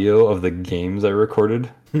audio of the games I recorded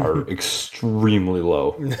are extremely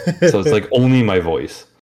low. So it's like only my voice.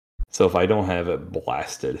 So if I don't have it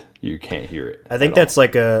blasted, you can't hear it. I think that's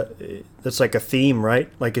like a theme, right?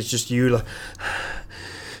 Like it's just you like,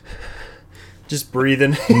 just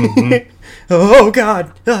breathing. Mm-hmm. Oh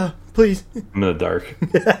God, please. I'm in the dark.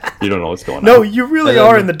 You don't know what's going on. No, you really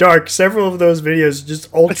are in the dark. Several of those videos are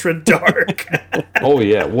just ultra dark. Oh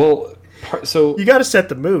yeah. Well, so you got to set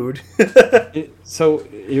the mood.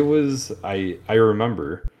 it was. I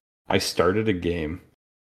remember I started a game,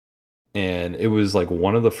 and it was like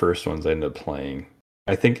one of the first ones I ended up playing.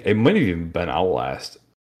 I think it might have even been Outlast,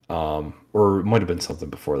 or it might have been something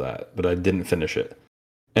before that, but I didn't finish it.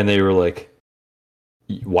 And they were like,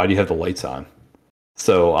 "Why do you have the lights on?"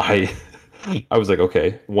 So I was like,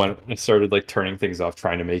 okay. When I started like turning things off,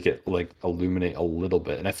 trying to make it like illuminate a little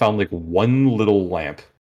bit, and I found like one little lamp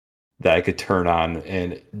that I could turn on,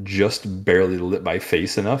 and just barely lit my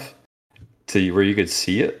face enough to where you could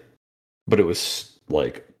see it, but it was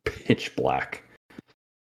like pitch black.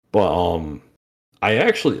 But I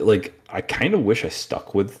actually like. I kind of wish I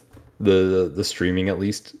stuck with the streaming at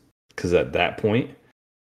least, because at that point,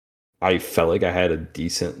 I felt like I had a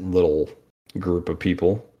decent little group of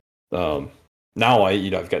people. Now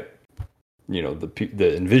I've got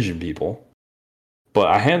the Envision people, but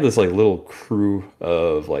I had this like little crew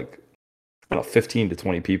of like 15 to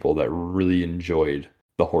 20 people that really enjoyed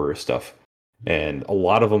the horror stuff, and a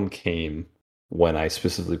lot of them came when I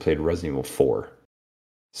specifically played Resident Evil 4.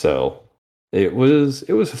 So it was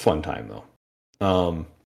a fun time though.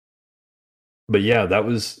 But yeah, that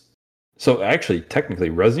was. So actually, technically,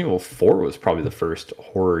 Resident Evil 4 was probably the first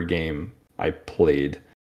horror game I played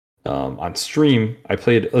on stream. I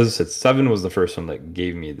played, as I said, 7 was the first one that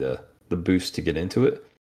gave me the boost to get into it.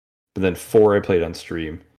 But then 4 I played on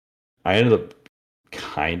stream. I ended up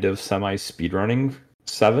kind of semi speedrunning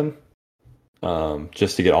 7,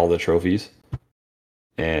 just to get all the trophies.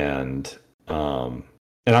 And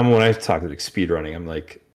when I talk like speedrunning, I'm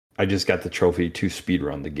like, I just got the trophy to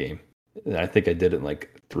speedrun the game. And I think I did it in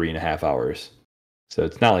like 3.5 hours. So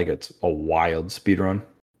it's not like it's a wild speed run,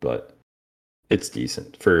 but it's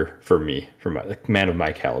decent for me, for my like, man of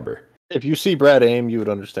my caliber. If you see Brad aim, you would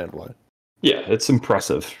understand why. Yeah, it's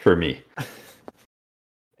impressive for me.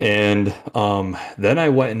 And then I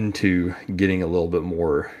went into getting a little bit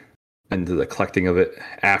more into the collecting of it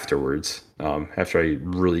afterwards, after I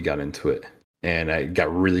really got into it. And I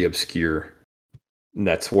got really obscure. And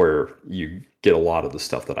that's where you get a lot of the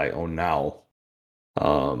stuff that I own now.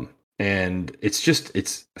 And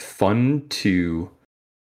it's fun to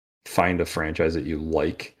find a franchise that you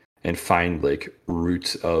like and find like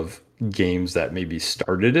roots of games that maybe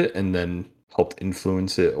started it and then helped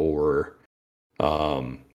influence it, or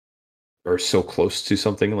are so close to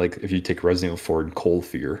something. Like if you take Resident Evil 4 and Cold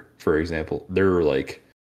Fear, for example, they're like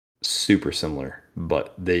super similar,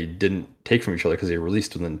 but they didn't take from each other because they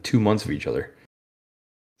released within 2 months of each other.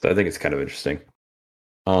 So I think it's kind of interesting.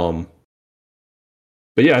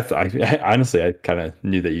 But yeah, I honestly, I kind of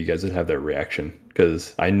knew that you guys would have that reaction,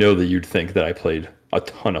 because I know that you'd think that I played a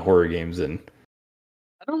ton of horror games, and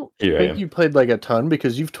I don't think you played like a ton,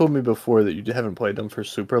 because you've told me before that you haven't played them for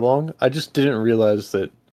super long. I just didn't realize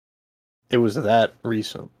that it was that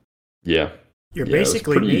recent. Yeah. You're Yeah, it was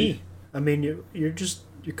basically pretty- me. I mean, you're just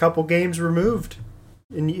a couple games removed,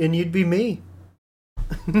 and you'd be me.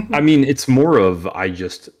 I mean, it's more of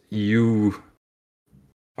you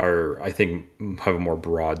are, I think, have a more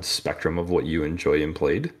broad spectrum of what you enjoy and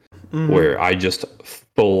played, Mhm. where I just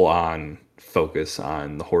full on focus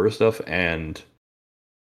on the horror stuff, and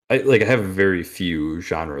I have very few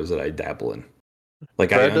genres that I dabble in. Like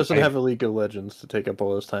Brad doesn't have a League of Legends to take up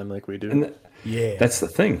all his time like we do. and Yeah. that's the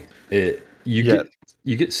thing. You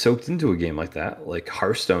Yeah. get soaked into a game like that. Like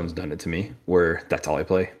Hearthstone's done it to me, where that's all I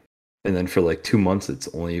play, and then for like 2 months, it's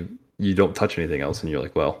only you don't touch anything else, and you're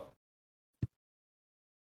like, well,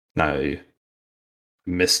 now you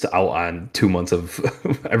missed out on 2 months of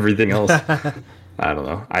everything else. I don't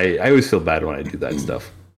know. I always feel bad when I do that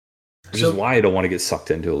stuff, which is why I don't want to get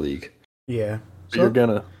sucked into a league. Yeah. So you're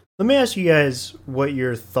gonna. Let me ask you guys what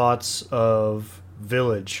your thoughts of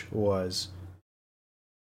Village was.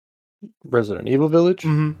 Resident Evil Village?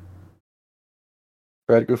 Mm-hmm.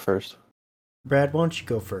 Brad, go first. Brad, why don't you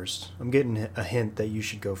go first? I'm getting a hint that you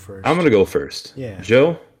should go first. I'm gonna go first. Yeah.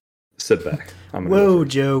 Joe, sit back. I'm gonna Whoa, go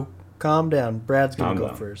first. Joe. Calm down. Brad's going Calm to go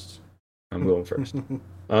down. first. I'm going first.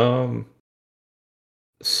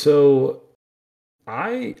 So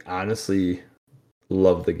I honestly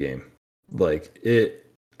love the game. Like it,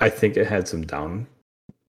 I think it had some down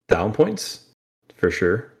points for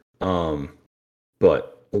sure.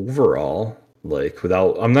 But overall, like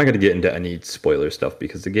I'm not going to get into any spoiler stuff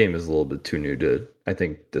because the game is a little bit too new to, I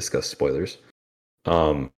think, discuss spoilers.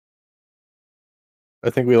 I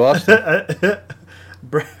think we lost him.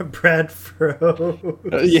 Brad froze.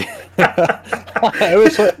 Yeah. I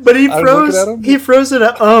was like, But he I was froze. looking at him. He froze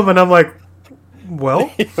at and I'm like,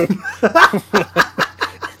 well, You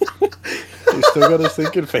still got his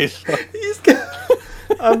thinking face. he's got,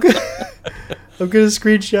 I'm gonna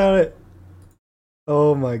screenshot it.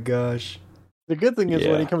 Oh my gosh. The good thing is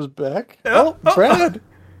when he Yeah. comes back. Oh, Oh, Brad.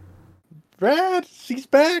 Brad, he's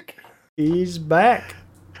back. He's back.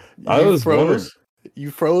 I was froze.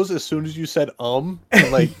 You froze as soon as you said and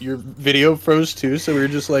like your video froze too. So we were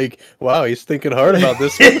just like, wow, he's thinking hard about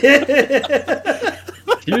this one.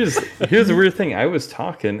 Here's the weird thing. I was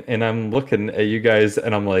talking and I'm looking at you guys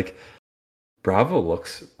and I'm like, Bravo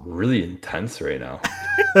looks really intense right now.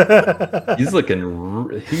 He's like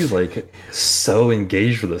so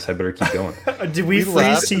engaged with this. I better keep going. Did we freeze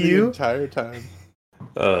laughed to the you? entire time?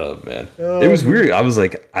 Oh man, Oh, it was weird. I was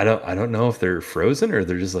like, I don't know if they're frozen or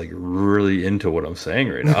they're just like really into what I'm saying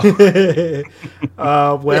right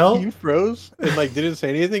now. Well, You froze and like didn't say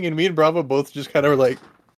anything, and me and Bravo both just kind of were like,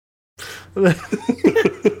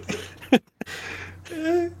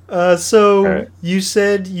 so All right. you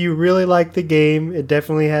said you really like the game. It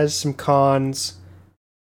definitely has some cons.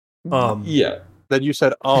 Yeah. then you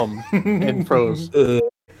said and froze.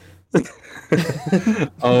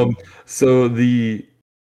 So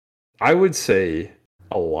I would say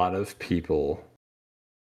a lot of people,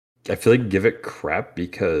 I feel like, give it crap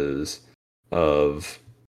because of,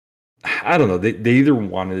 I don't know, they either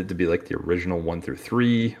wanted it to be like the original 1 through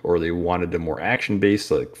 3 or they wanted a more action based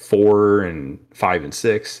like 4 and 5 and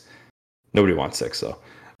 6. Nobody wants 6 though.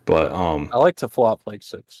 But I like to flop like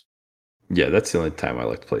 6. yeah, that's the only time I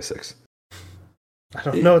like to play 6. I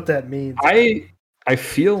don't know what that means. I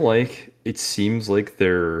feel like it seems like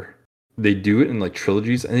they do it in like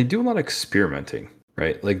trilogies and they do a lot of experimenting,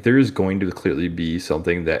 right? Like there is going to clearly be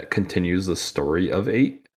something that continues the story of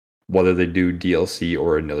 8, whether they do DLC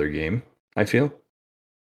or another game, I feel.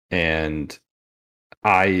 And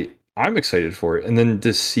I'm excited for it, and then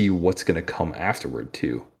to see what's going to come afterward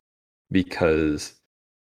too, because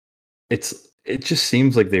it just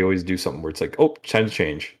seems like they always do something where it's like, oh, time to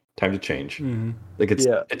change. Mhm. Like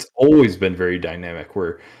it's always been very dynamic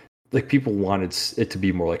where like people wanted it to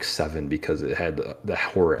be more like 7 because it had the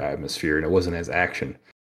horror atmosphere and it wasn't as action.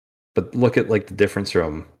 But look at like the difference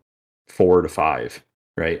from 4 to 5,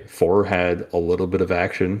 right? 4 had a little bit of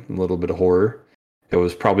action, a little bit of horror. It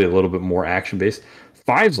was probably a little bit more action based.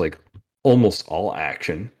 5's like almost all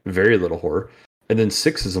action, very little horror. And then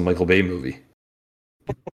 6 is a Michael Bay movie.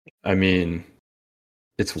 I mean,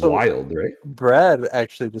 it's wild, right? Brad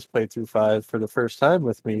actually just played through 5 for the first time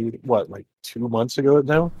with me. What, like 2 months ago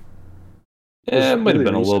now? Yeah, it might have really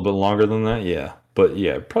been a little recent. bit longer than that, yeah. But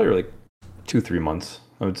yeah, probably like 2-3 months,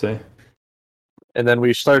 I would say. And then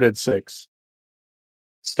we started 6.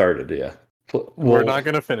 Started, yeah. We're not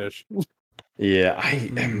gonna finish. Yeah,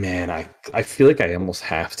 I feel like I almost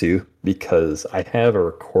have to because I have a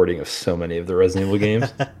recording of so many of the Resident Evil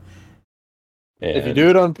games. If you And do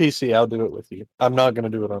it on PC, I'll do it with you. I'm not gonna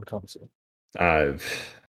do it on console. I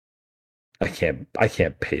I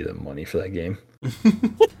can't pay them money for that game.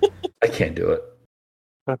 I can't do it.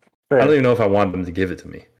 Fair. I don't even know if I want them to give it to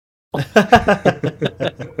me.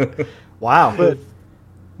 Wow. But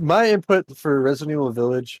my input for Resident Evil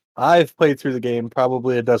Village, I've played through the game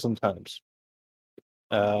probably a dozen times.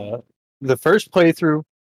 The first playthrough,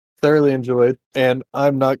 thoroughly enjoyed, and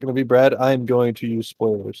I'm not going to be Brad. I'm going to use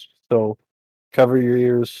spoilers. So cover your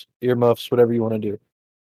ears, earmuffs, whatever you want to do.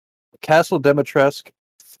 Castle Demetresk,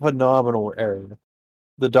 phenomenal area.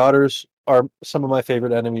 The daughters are some of my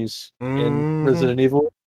favorite enemies in Resident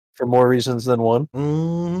Evil for more reasons than one.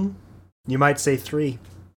 You might say 3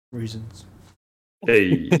 reasons.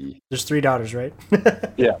 Hey, There's 3 daughters, right?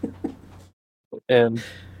 Yeah. And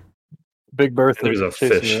Big Bertha. There's a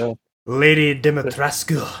chasing fish. around. Lady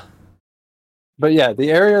Dimitrescu. But yeah, the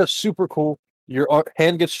area is super cool. Your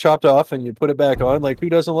hand gets chopped off and you put it back on. Like, who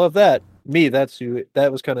doesn't love that? Me, that's you.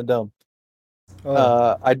 That was kind of dumb.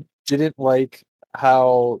 I didn't like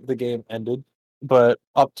how the game ended, but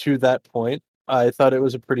up to that point, I thought it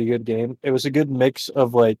was a pretty good game. It was a good mix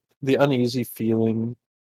of like the uneasy feeling.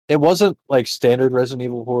 It wasn't like standard Resident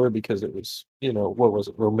Evil horror because it was, what was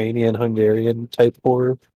it, Romanian, Hungarian type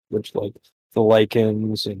horror, which like the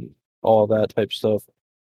lichens and all that type stuff.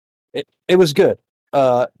 It was good.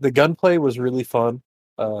 The gunplay was really fun.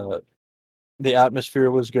 The atmosphere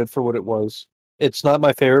was good for what it was. It's not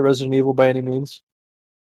my favorite Resident Evil by any means.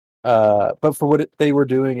 But for what they were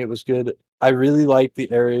doing, it was good. I really liked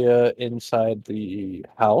the area inside the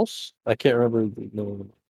house. I can't remember the name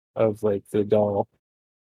of like the doll,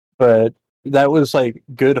 but that was like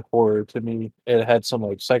good horror to me. It had some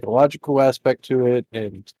like psychological aspect to it,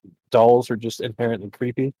 and dolls are just inherently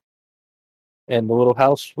creepy. And the little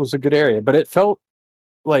house was a good area, but it felt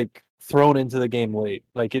like thrown into the game late.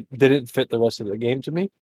 Like it didn't fit the rest of the game to me.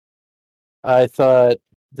 I thought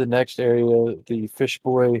the next area, the fish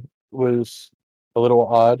boy, was a little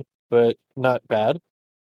odd, but not bad.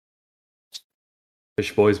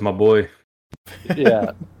 Fish Boy's my boy.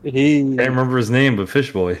 Yeah, Can't remember his name, but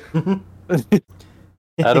Fish Boy.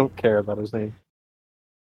 I don't care about his name,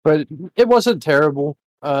 but it wasn't terrible.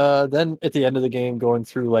 Then at the end of the game, going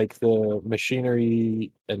through like the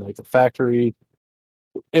machinery and like the factory,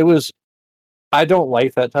 it was. I don't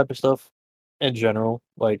like that type of stuff in general,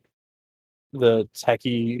 like the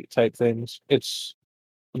techie type things. It's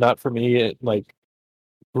not for me. Like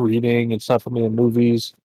reading, it's not for me in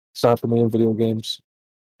movies. It's not for me in video games.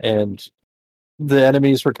 And the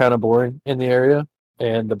enemies were kind of boring in the area,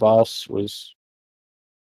 and the boss was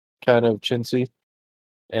kind of chintzy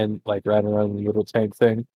and like riding around the little tank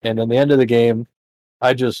thing. And then the end of the game,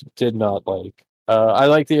 I just did not like. I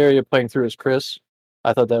like the area playing through as Chris.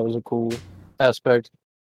 I thought that was a cool aspect.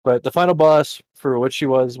 But the final boss, for what she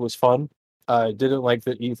was fun. I didn't like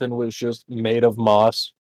that Ethan was just made of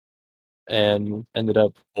moss and ended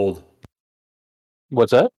up. Mold.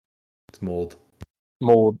 What's that? It's mold.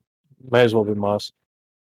 Mold. Might as well be moss.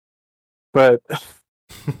 But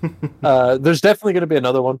there's definitely going to be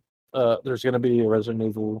another one. There's going to be a Resident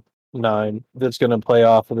Evil 9 that's going to play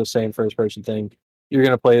off of the same first person thing. You're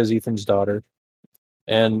going to play as Ethan's daughter.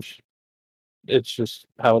 And it's just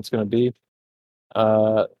how it's going to be.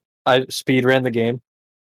 I speed ran the game.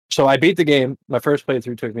 So I beat the game. My first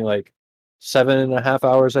playthrough took me like 7.5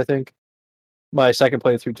 hours, I think. My second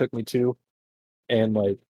playthrough took me 2 and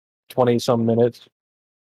like 20 some minutes.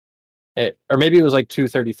 Or maybe it was like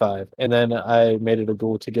 2:35. And then I made it a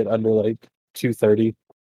goal to get under like 2:30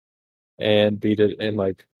 and beat it in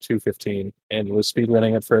like 2:15 and was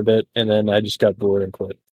speedrunning it for a bit. And then I just got bored and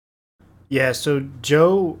quit. Yeah, so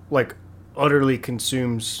Joe like utterly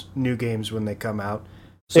consumes new games when they come out.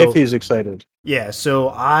 So, if he's excited. Yeah, so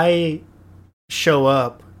I show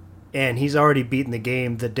up and he's already beaten the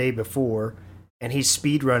game the day before and he's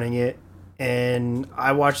speedrunning it, and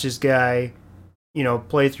I watch this guy,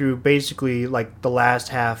 play through basically like the last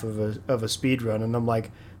half of a speed run, and I'm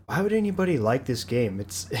like, why would anybody like this game?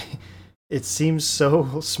 It seems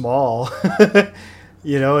so small.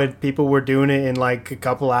 And people were doing it in like a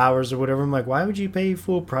couple hours or whatever. I'm like, why would you pay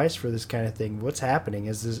full price for this kind of thing? What's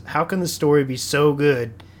happening? How can the story be so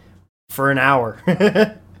good for an hour?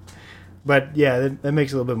 But yeah, that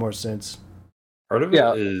makes a little bit more sense. Part of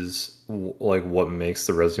it is like what makes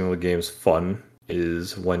the Resident Evil games fun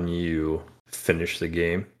is when you finish the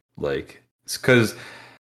game. Like, it's because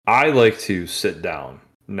I like to sit down,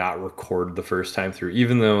 not record the first time through,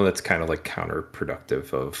 even though that's kind of like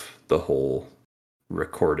counterproductive of the whole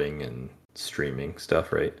recording and streaming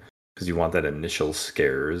stuff, right? Because you want that initial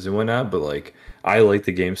scares and whatnot. But like, I like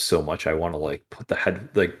the game so much, I want to like put the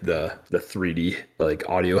the 3D like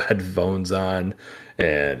audio headphones on,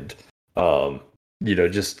 and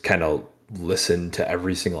just kind of listen to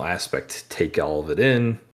every single aspect, take all of it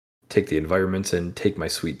in, take the environments in, take my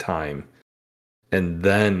sweet time. And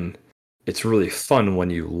then it's really fun when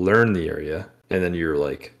you learn the area and then you're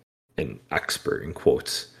like an expert in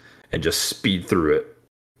quotes and just speed through it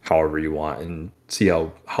however you want and see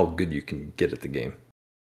how good you can get at the game.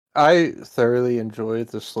 I thoroughly enjoy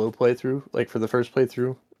the slow playthrough, like for the first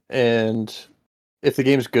playthrough. And if the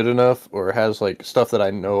game's good enough or has like stuff that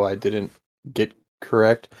I know I didn't get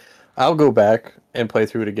correct, I'll go back and play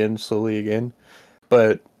through it again, slowly again.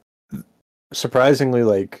 But surprisingly,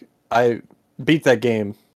 like I beat that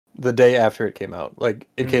game the day after it came out. Like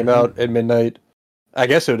it came out at midnight. I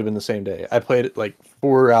guess it would have been the same day. I played it like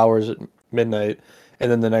 4 hours at midnight,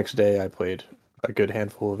 and then the next day I played a good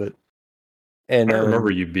handful of it. And I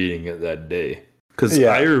remember you beating it that day because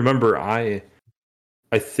I remember I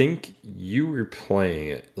think you were playing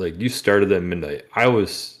it like you started at midnight. I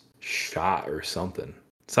was shot or something.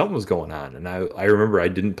 Something was going on, and I remember I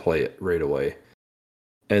didn't play it right away.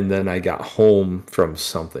 And then I got home from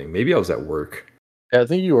something. Maybe I was at work. Yeah, I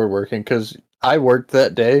think you were working because I worked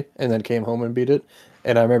that day and then came home and beat it.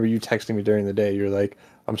 And I remember you texting me during the day. You're like,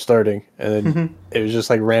 "I'm starting," and then it was just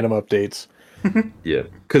like random updates. Yeah,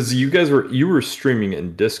 because you were streaming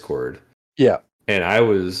in Discord. Yeah, and I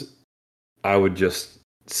would just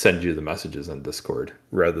send you the messages on Discord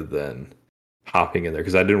rather than hopping in there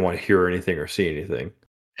because I didn't want to hear anything or see anything.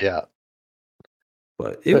 Yeah,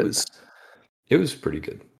 but it was pretty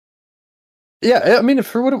good. Yeah, I mean,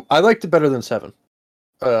 for what I liked it better than 7.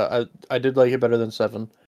 I did like it better than 7.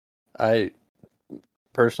 I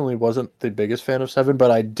personally wasn't the biggest fan of 7,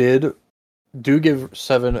 but I do give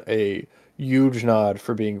 7 a huge nod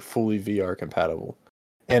for being fully VR compatible,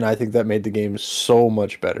 and I think that made the game so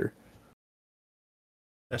much better.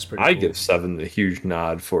 That's pretty. I cool. give 7 a huge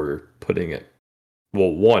nod for putting it.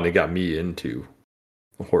 Well, one, it got me into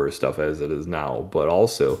horror stuff as it is now, but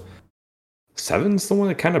also 7's the one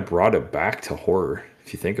that kind of brought it back to horror,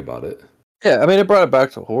 if you think about it. Yeah, I mean, it brought it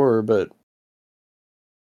back to horror, but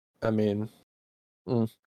I mean,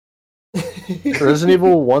 Resident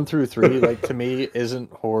Evil 1 through 3, like, to me,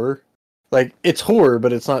 isn't horror. Like, it's horror,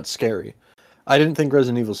 but it's not scary. I didn't think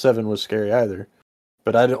Resident Evil 7 was scary either,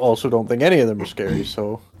 but I also don't think any of them were scary,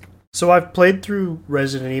 so... So I've played through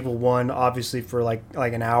Resident Evil 1, obviously, for like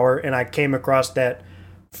an hour, and I came across that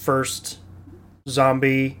first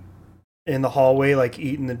zombie in the hallway, like,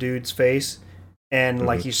 eating the dude's face, and,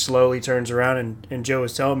 like, he slowly turns around, and Joe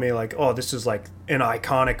was telling me, like, oh, this is, like, an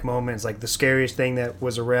iconic moment. It's, like, the scariest thing that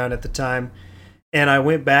was around at the time. And I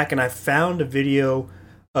went back, and I found a video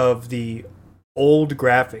of the old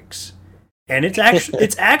graphics, and it's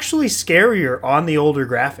actually scarier on the older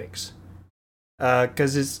graphics.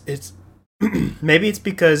 Because it's maybe it's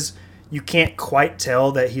because you can't quite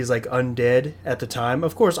tell that he's like undead at the time.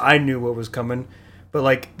 Of course, I knew what was coming, but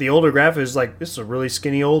like the older graphic is like, this is a really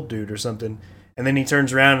skinny old dude or something, and then he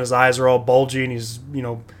turns around and his eyes are all bulgy and he's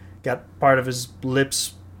got part of his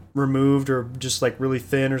lips removed or just like really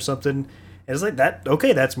thin or something. And it's like that.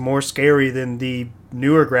 Okay, that's more scary than the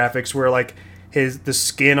newer graphics where like the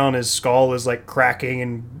skin on his skull is like cracking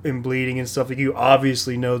and bleeding and stuff. Like you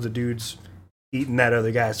obviously know the dude's eating that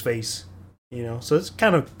other guy's face, so it's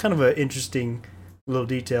kind of an interesting little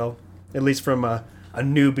detail, at least from a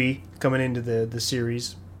newbie coming into the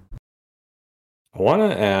series. I want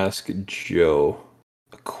to ask Joe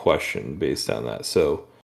a question based on that. So,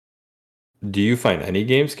 do you find any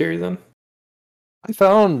game scary then? I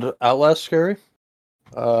found Outlast scary.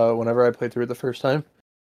 Whenever I played through it the first time,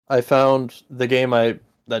 I found that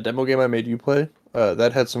demo game I made you play.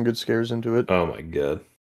 That had some good scares into it. Oh my god.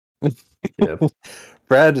 Yeah.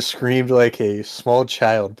 Brad screamed like a small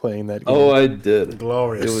child playing that game. Oh, I did.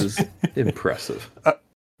 Glorious. It was impressive.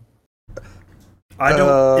 I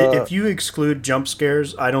don't. If you exclude jump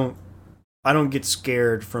scares, I don't get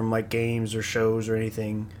scared from like games or shows or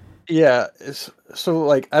anything. Yeah, so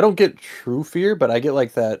like I don't get true fear, but I get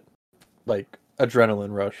like that, like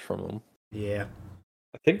adrenaline rush from them. Yeah.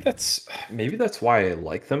 I think that's why I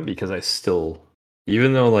like them, because I still,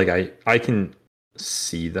 even though like I can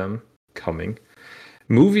see them coming.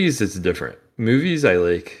 Movies, it's different. Movies, I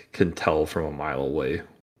like can tell from a mile away.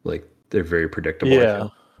 Like they're very predictable. Yeah.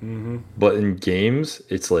 But in games,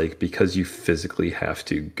 it's like because you physically have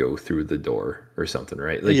to go through the door or something,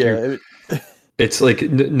 right? Like yeah. It's like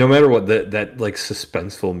no matter what that like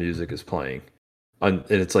suspenseful music is playing, and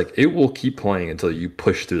it's like it will keep playing until you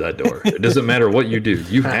push through that door. It doesn't matter what you do;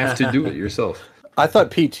 you have to do it yourself. I thought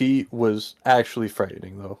PT was actually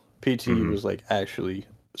frightening, though. PT was like actually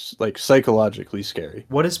like psychologically scary.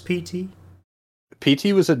 What is PT?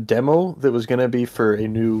 PT was a demo that was going to be for a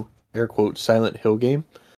new air quote Silent Hill game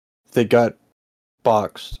that got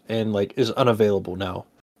boxed and like is unavailable now.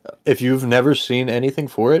 If you've never seen anything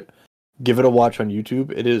for it, give it a watch on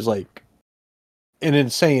YouTube. It is like an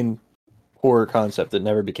insane horror concept that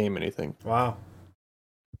never became anything. Wow.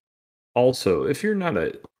 Also, if you're not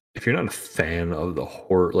a fan of the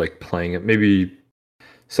horror, like playing it, maybe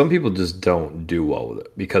some people just don't do well with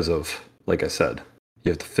it because of, like I said,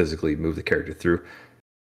 you have to physically move the character through.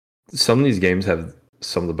 Some of these games have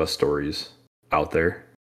some of the best stories out there.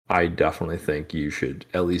 I definitely think you should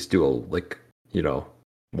at least do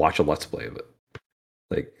watch a let's play of it.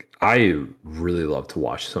 Like, I really love to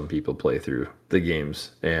watch some people play through the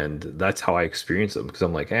games, and that's how I experience them, because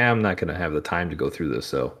I'm like, I'm not going to have the time to go through this,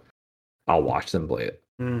 so I'll watch them play it.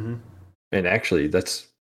 Mm-hmm. And actually, that's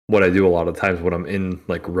what I do a lot of times when I'm in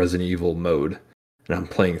like Resident Evil mode and I'm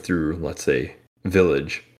playing through, let's say,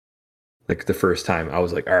 Village. Like the first time, I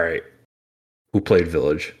was like, all right, who played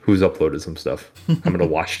Village? Who's uploaded some stuff? I'm going to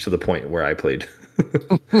watch to the point where I played.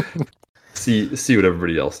 See what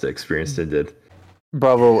everybody else experienced and did.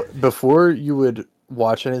 Bravo, before you would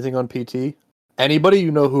watch anything on PT, anybody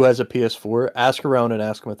you know who has a PS4, ask around and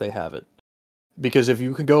ask them if they have it. Because if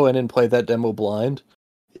you can go in and play that demo blind,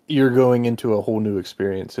 you're going into a whole new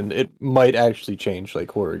experience, and it might actually change like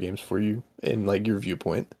horror games for you in like your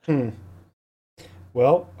viewpoint.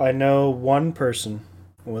 Well, I know one person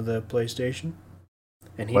with a PlayStation,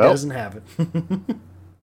 and he doesn't have it.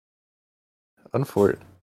 Unfortunate.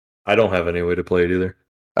 I don't have any way to play it either.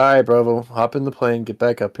 All right, Bravo, hop in the plane, get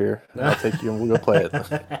back up here. I'll take you and we'll go play it.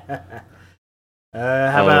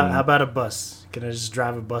 How about a bus? Can I just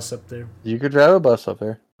drive a bus up there? You could drive a bus up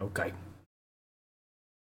there. Okay.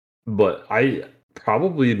 But I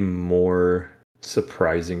probably more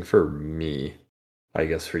surprising for me, I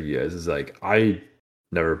guess for you guys, is like I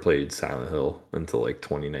never played Silent Hill until like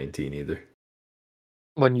 2019 either.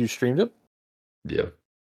 When you streamed it? Yeah.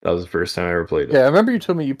 That was the first time I ever played it. Yeah, I remember you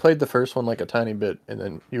told me you played the first one like a tiny bit, and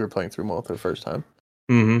then you were playing through them all for the first time.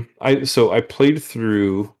 Mm-hmm. I played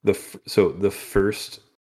through the first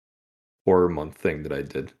horror month thing that I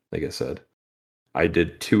did. Like I said, I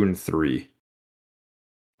did 2 and 3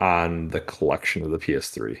 on the collection of the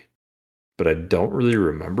PS3, but I don't really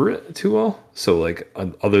remember it too well. So like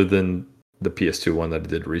other than the PS2 one that I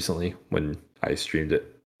did recently when I streamed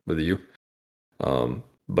it with you,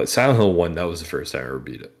 but Silent Hill 1, that was the first time I ever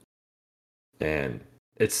beat it, and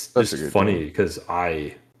it's just funny because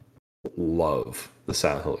I love the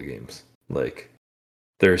Silent Hill games. Like,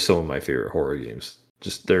 they're some of my favorite horror games.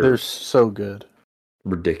 Just they're so good,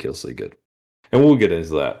 ridiculously good, and we'll get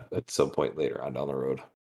into that at some point later on down the road.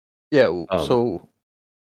 Yeah, so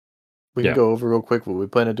we can go over real quick what we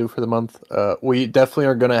plan to do for the month. We definitely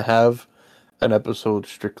are going to have an episode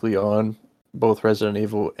strictly on both Resident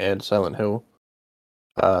Evil and Silent Hill,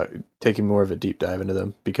 taking more of a deep dive into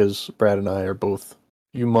them, because Brad and I are both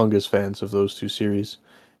humongous fans of those two series,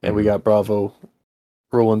 and we got Bravo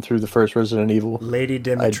rolling through the first Resident Evil. Lady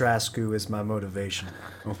Dimitrescu is my motivation.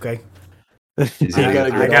 Okay? I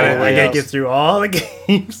gotta get through all the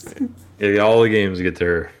games. Yeah, all the games get to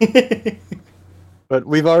her. But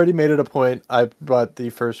we've already made it a point. I bought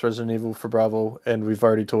the first Resident Evil for Bravo, and we've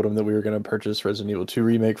already told him that we were going to purchase Resident Evil 2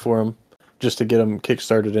 Remake for him, just to get him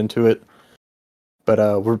kickstarted into it.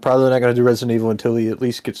 But we're probably not going to do Resident Evil until he at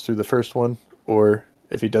least gets through the first one, or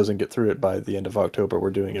if he doesn't get through it by the end of October,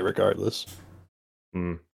 we're doing it regardless.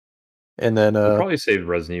 And then we'll probably save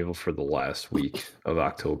Resident Evil for the last week of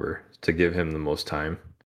October to give him the most time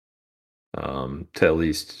to at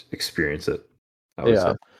least experience it. I would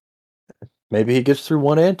say. Maybe he gets through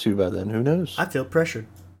 1 and 2 by then. Who knows? I feel pressured.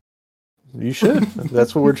 You should.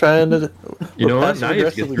 That's what we're trying to do. You know what? Now you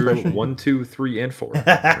have to get through 1, 2, 3, and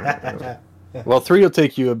 4. Well, 3 will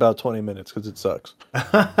take you about 20 minutes because it sucks.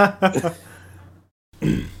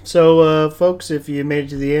 So, folks, if you made it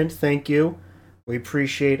to the end, thank you. We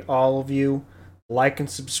appreciate all of you. Like and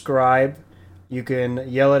subscribe. You can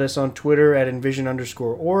yell at us on Twitter at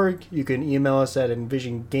envision_org. You can email us at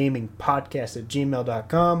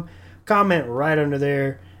envisiongamingpodcast@gmail.com. Comment right under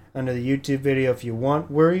there, under the YouTube video if you want.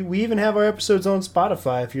 We even have our episodes on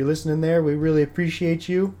Spotify. If you're listening there, we really appreciate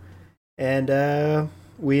you. And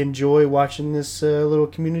we enjoy watching this little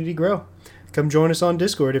community grow. Come join us on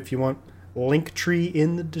Discord if you want. Linktree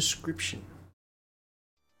in the description.